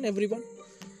 Just listen, everyone.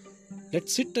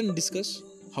 Let's sit and discuss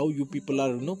how you people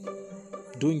are,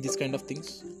 doing these kind of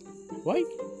things. Why?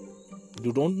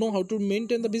 You don't know how to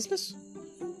maintain the business?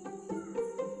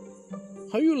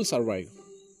 How you will survive?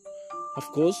 Of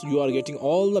course, you are getting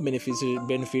all the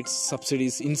benefits,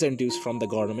 subsidies, incentives from the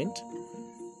government,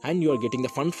 and you are getting the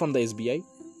fund from the SBI.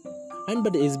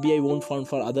 But the SBI won't fund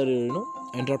for other,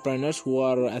 entrepreneurs who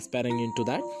are aspiring into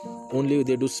that. Only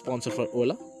they do sponsor for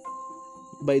Ola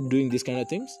by doing these kind of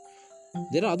things.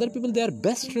 There are other people, they are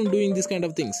best in doing these kind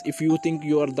of things. If you think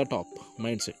you are the top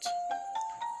mindsets,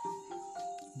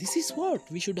 this is what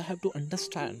we should have to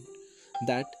understand.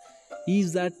 That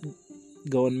is that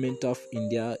government of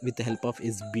India with the help of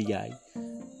SBI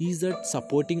is that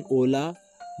supporting Ola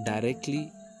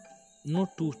directly,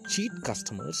 not to cheat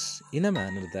customers in a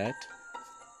manner that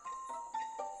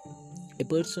a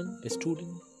person, a student,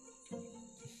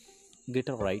 get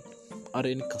a ride, or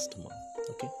any customer,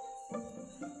 okay,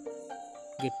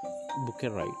 book a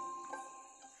ride.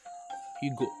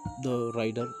 The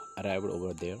rider arrived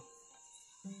over there.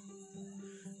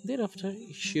 Thereafter,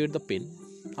 he shared the pin.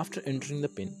 After entering the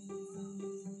pin,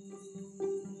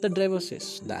 the driver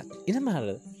says that in a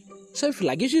manner, so if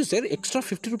luggage is there, extra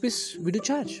 50 rupees we do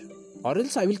charge, or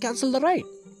else I will cancel the ride.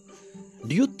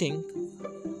 Do you think,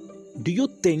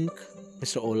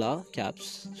 Mr. Ola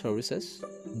Cabs Services,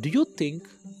 do you think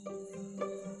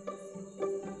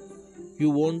you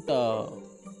won't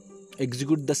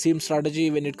execute the same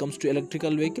strategy when it comes to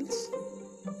electrical vehicles,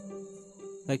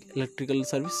 like electrical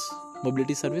service,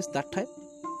 mobility service, that type?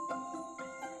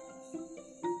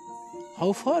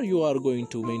 How far you are going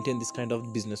to maintain this kind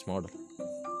of business model?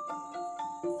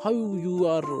 How you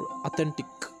are authentic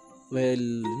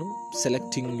while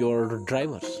selecting your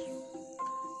drivers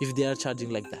if they are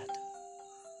charging like that?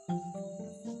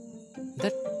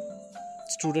 That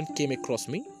student came across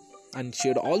me and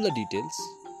shared all the details.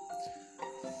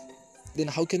 Then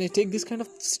how can I take this kind of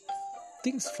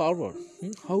things forward?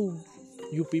 How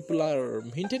you people are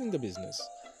maintaining the business?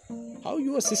 How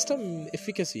your system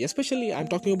efficacy? Especially I'm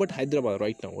talking about Hyderabad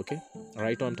right now, okay?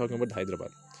 Right now I'm talking about Hyderabad.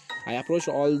 I approached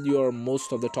all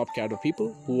most of the top cadre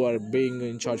people who are being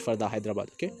in charge for the Hyderabad,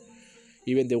 okay?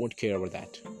 Even they won't care about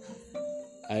that.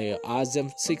 I asked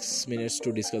them 6 minutes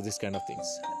to discuss this kind of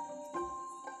things.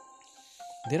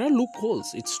 There are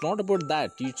loopholes. It's not about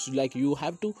that. It's like you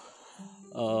have to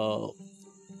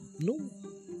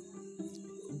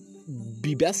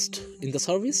be best in the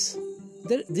service.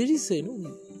 There is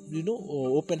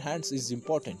open hands is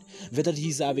important. Whether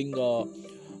he's having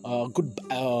a good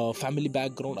family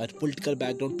background or political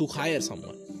background to hire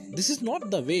someone, this is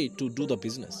not the way to do the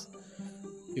business.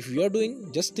 If you are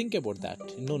doing, just think about that.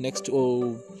 Next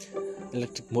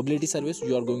electric mobility service,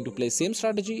 you are going to play same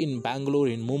strategy in Bangalore,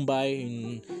 in Mumbai,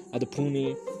 in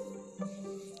Pune,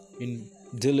 in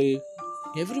Delhi.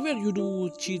 Everywhere you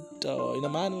do cheat in a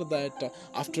manner that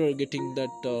after getting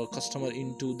that customer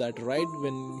into that ride,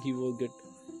 when he will get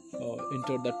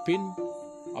enter that pin,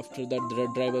 after that the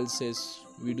driver says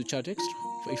we do charge extra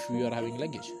if we are having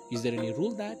luggage. Is there any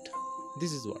rule that?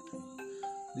 This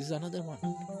is another one.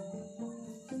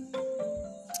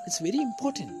 It's very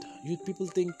important. You people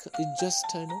think it's just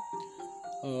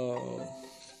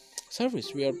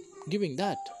service we are giving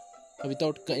that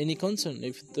without any concern,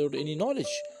 without any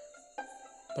knowledge.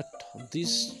 But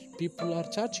these people are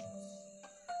charging.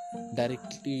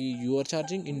 Directly you are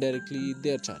charging, indirectly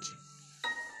they are charging.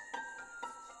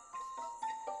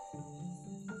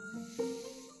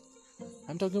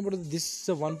 I'm talking about this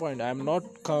is one point. I'm not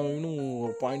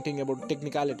pointing about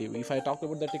technicality. If I talk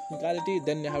about the technicality,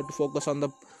 then you have to focus on the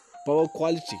power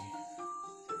quality.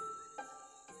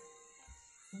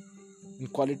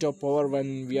 And quality of power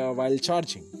when we are while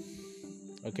charging.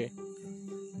 Okay,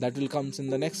 that will come in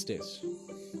the next stage.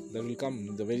 That will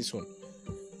come very soon.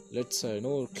 Let's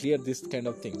clear this kind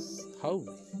of things. How?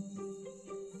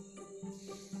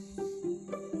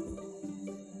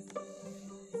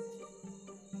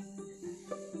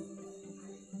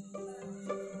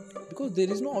 Because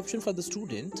there is no option for the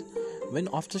student when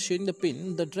after sharing the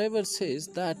pin the driver says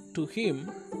that to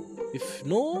him, if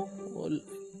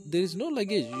there is no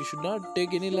luggage, you should not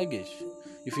take any luggage.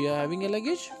 If you are having a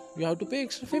luggage, you have to pay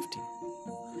extra 50.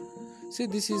 See,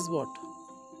 this is what,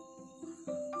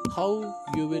 how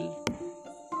you will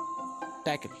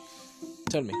tackle.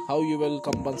 Tell me how you will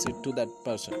compensate to that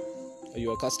person,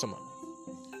 your customer.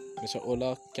 Mr.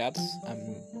 Ola Cabs,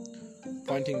 I'm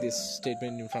pointing this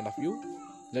statement in front of you.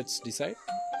 Let's decide.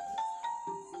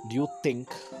 Do you think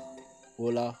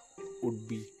Ola would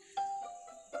be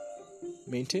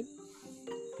maintain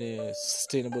a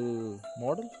sustainable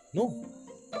model? No.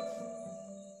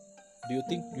 Do you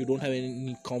think you don't have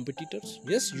any competitors?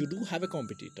 Yes, you do have a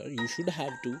competitor. You should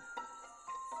have to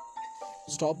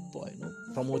stop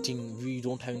promoting we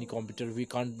don't have any competitor, we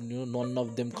can't, none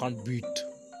of them can't beat.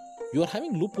 You are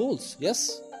having loopholes.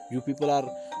 Yes, you people are,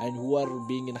 and who are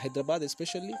being in Hyderabad,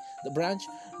 especially the branch,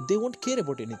 they won't care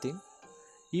about anything.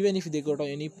 Even if they got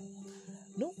any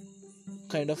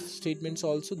kind of statements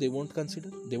also, they won't consider,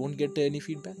 they won't get any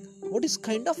feedback. What is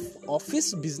kind of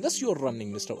office business you are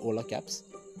running, Mr. Ola Cabs?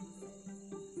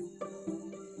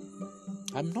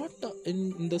 I'm not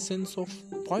in the sense of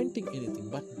pointing anything,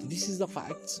 but this is the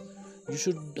facts. You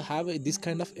should have this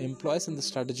kind of employees, and the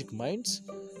strategic minds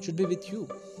should be with you,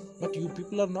 but you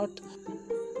people are not.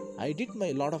 I did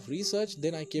my lot of research,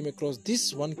 then I came across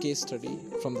this one case study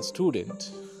from the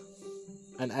student,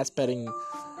 an aspiring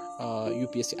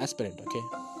UPSC aspirant, okay,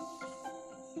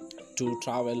 to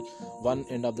travel one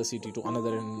end of the city to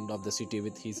another end of the city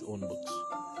with his own books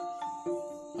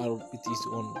or with his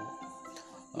own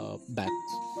bags.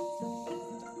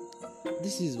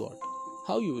 This is what,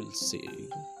 how you will say,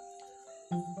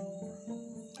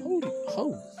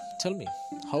 how tell me,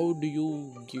 how do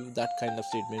you give that kind of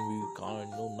statement? We can't,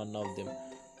 none of them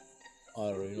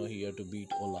are here to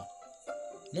beat Ola.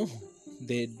 No,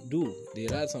 they do.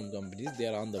 There are some companies, they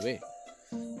are on the way.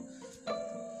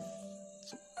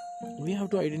 So we have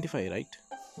to identify, right?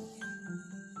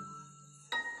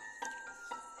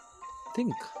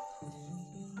 Think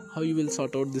how you will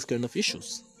sort out this kind of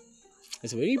issues.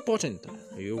 It's very important.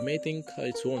 You may think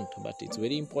it won't, but it's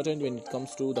very important when it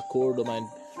comes to the core domain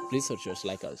researchers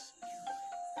like us.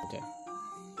 Okay.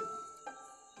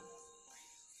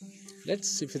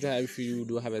 Let's, if you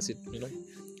do have a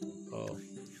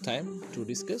time to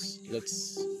discuss,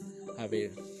 let's have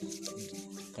a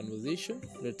conversation.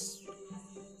 Let's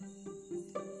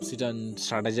sit and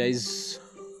strategize,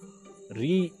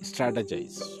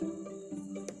 re-strategize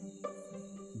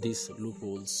these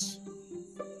loopholes,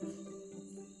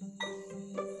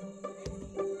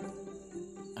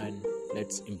 and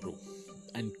let's improve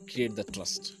and create the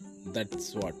trust.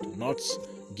 That's what, not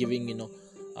giving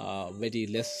very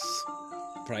less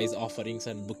price offerings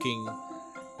and booking.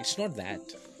 It's not that.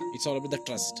 It's all about the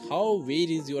trust. Where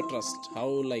is your trust?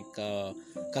 How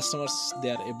customers they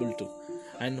are able to,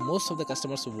 and most of the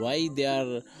customers, why they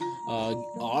are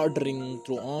ordering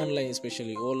through online,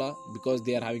 especially Ola, because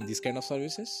they are having this kind of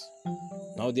services.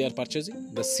 Now they are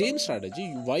purchasing the same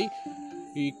strategy. Why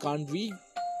can't we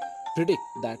predict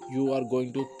that you are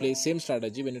going to play same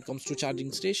strategy when it comes to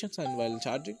charging stations and while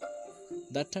charging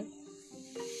that time?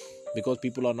 Because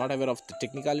people are not aware of the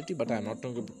technicality, but I am not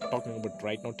talking about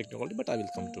right now technicality, but I will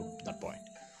come to that point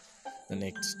the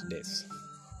next days.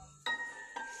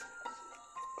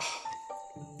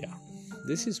 Yeah,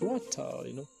 this is what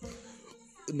in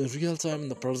the real time, in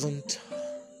the present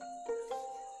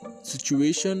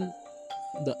situation,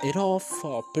 the era of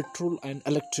petrol and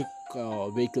electric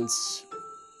vehicles,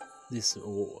 this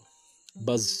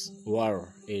buzz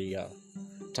war area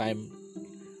time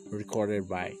recorded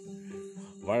by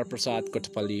Varaprasad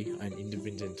Kottapalli, an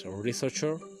independent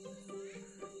researcher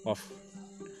of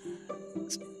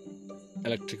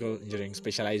electrical engineering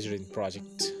specialized in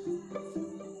project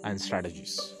and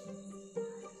strategies.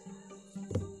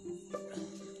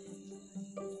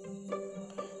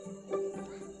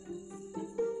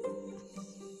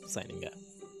 Signing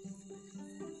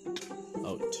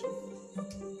out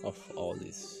of all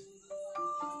this.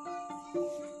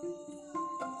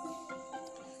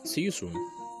 See you soon.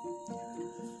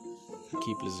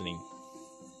 Keep listening.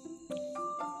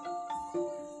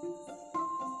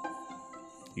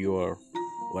 Your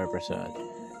Varaprasad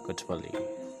Kochpalli,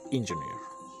 engineer.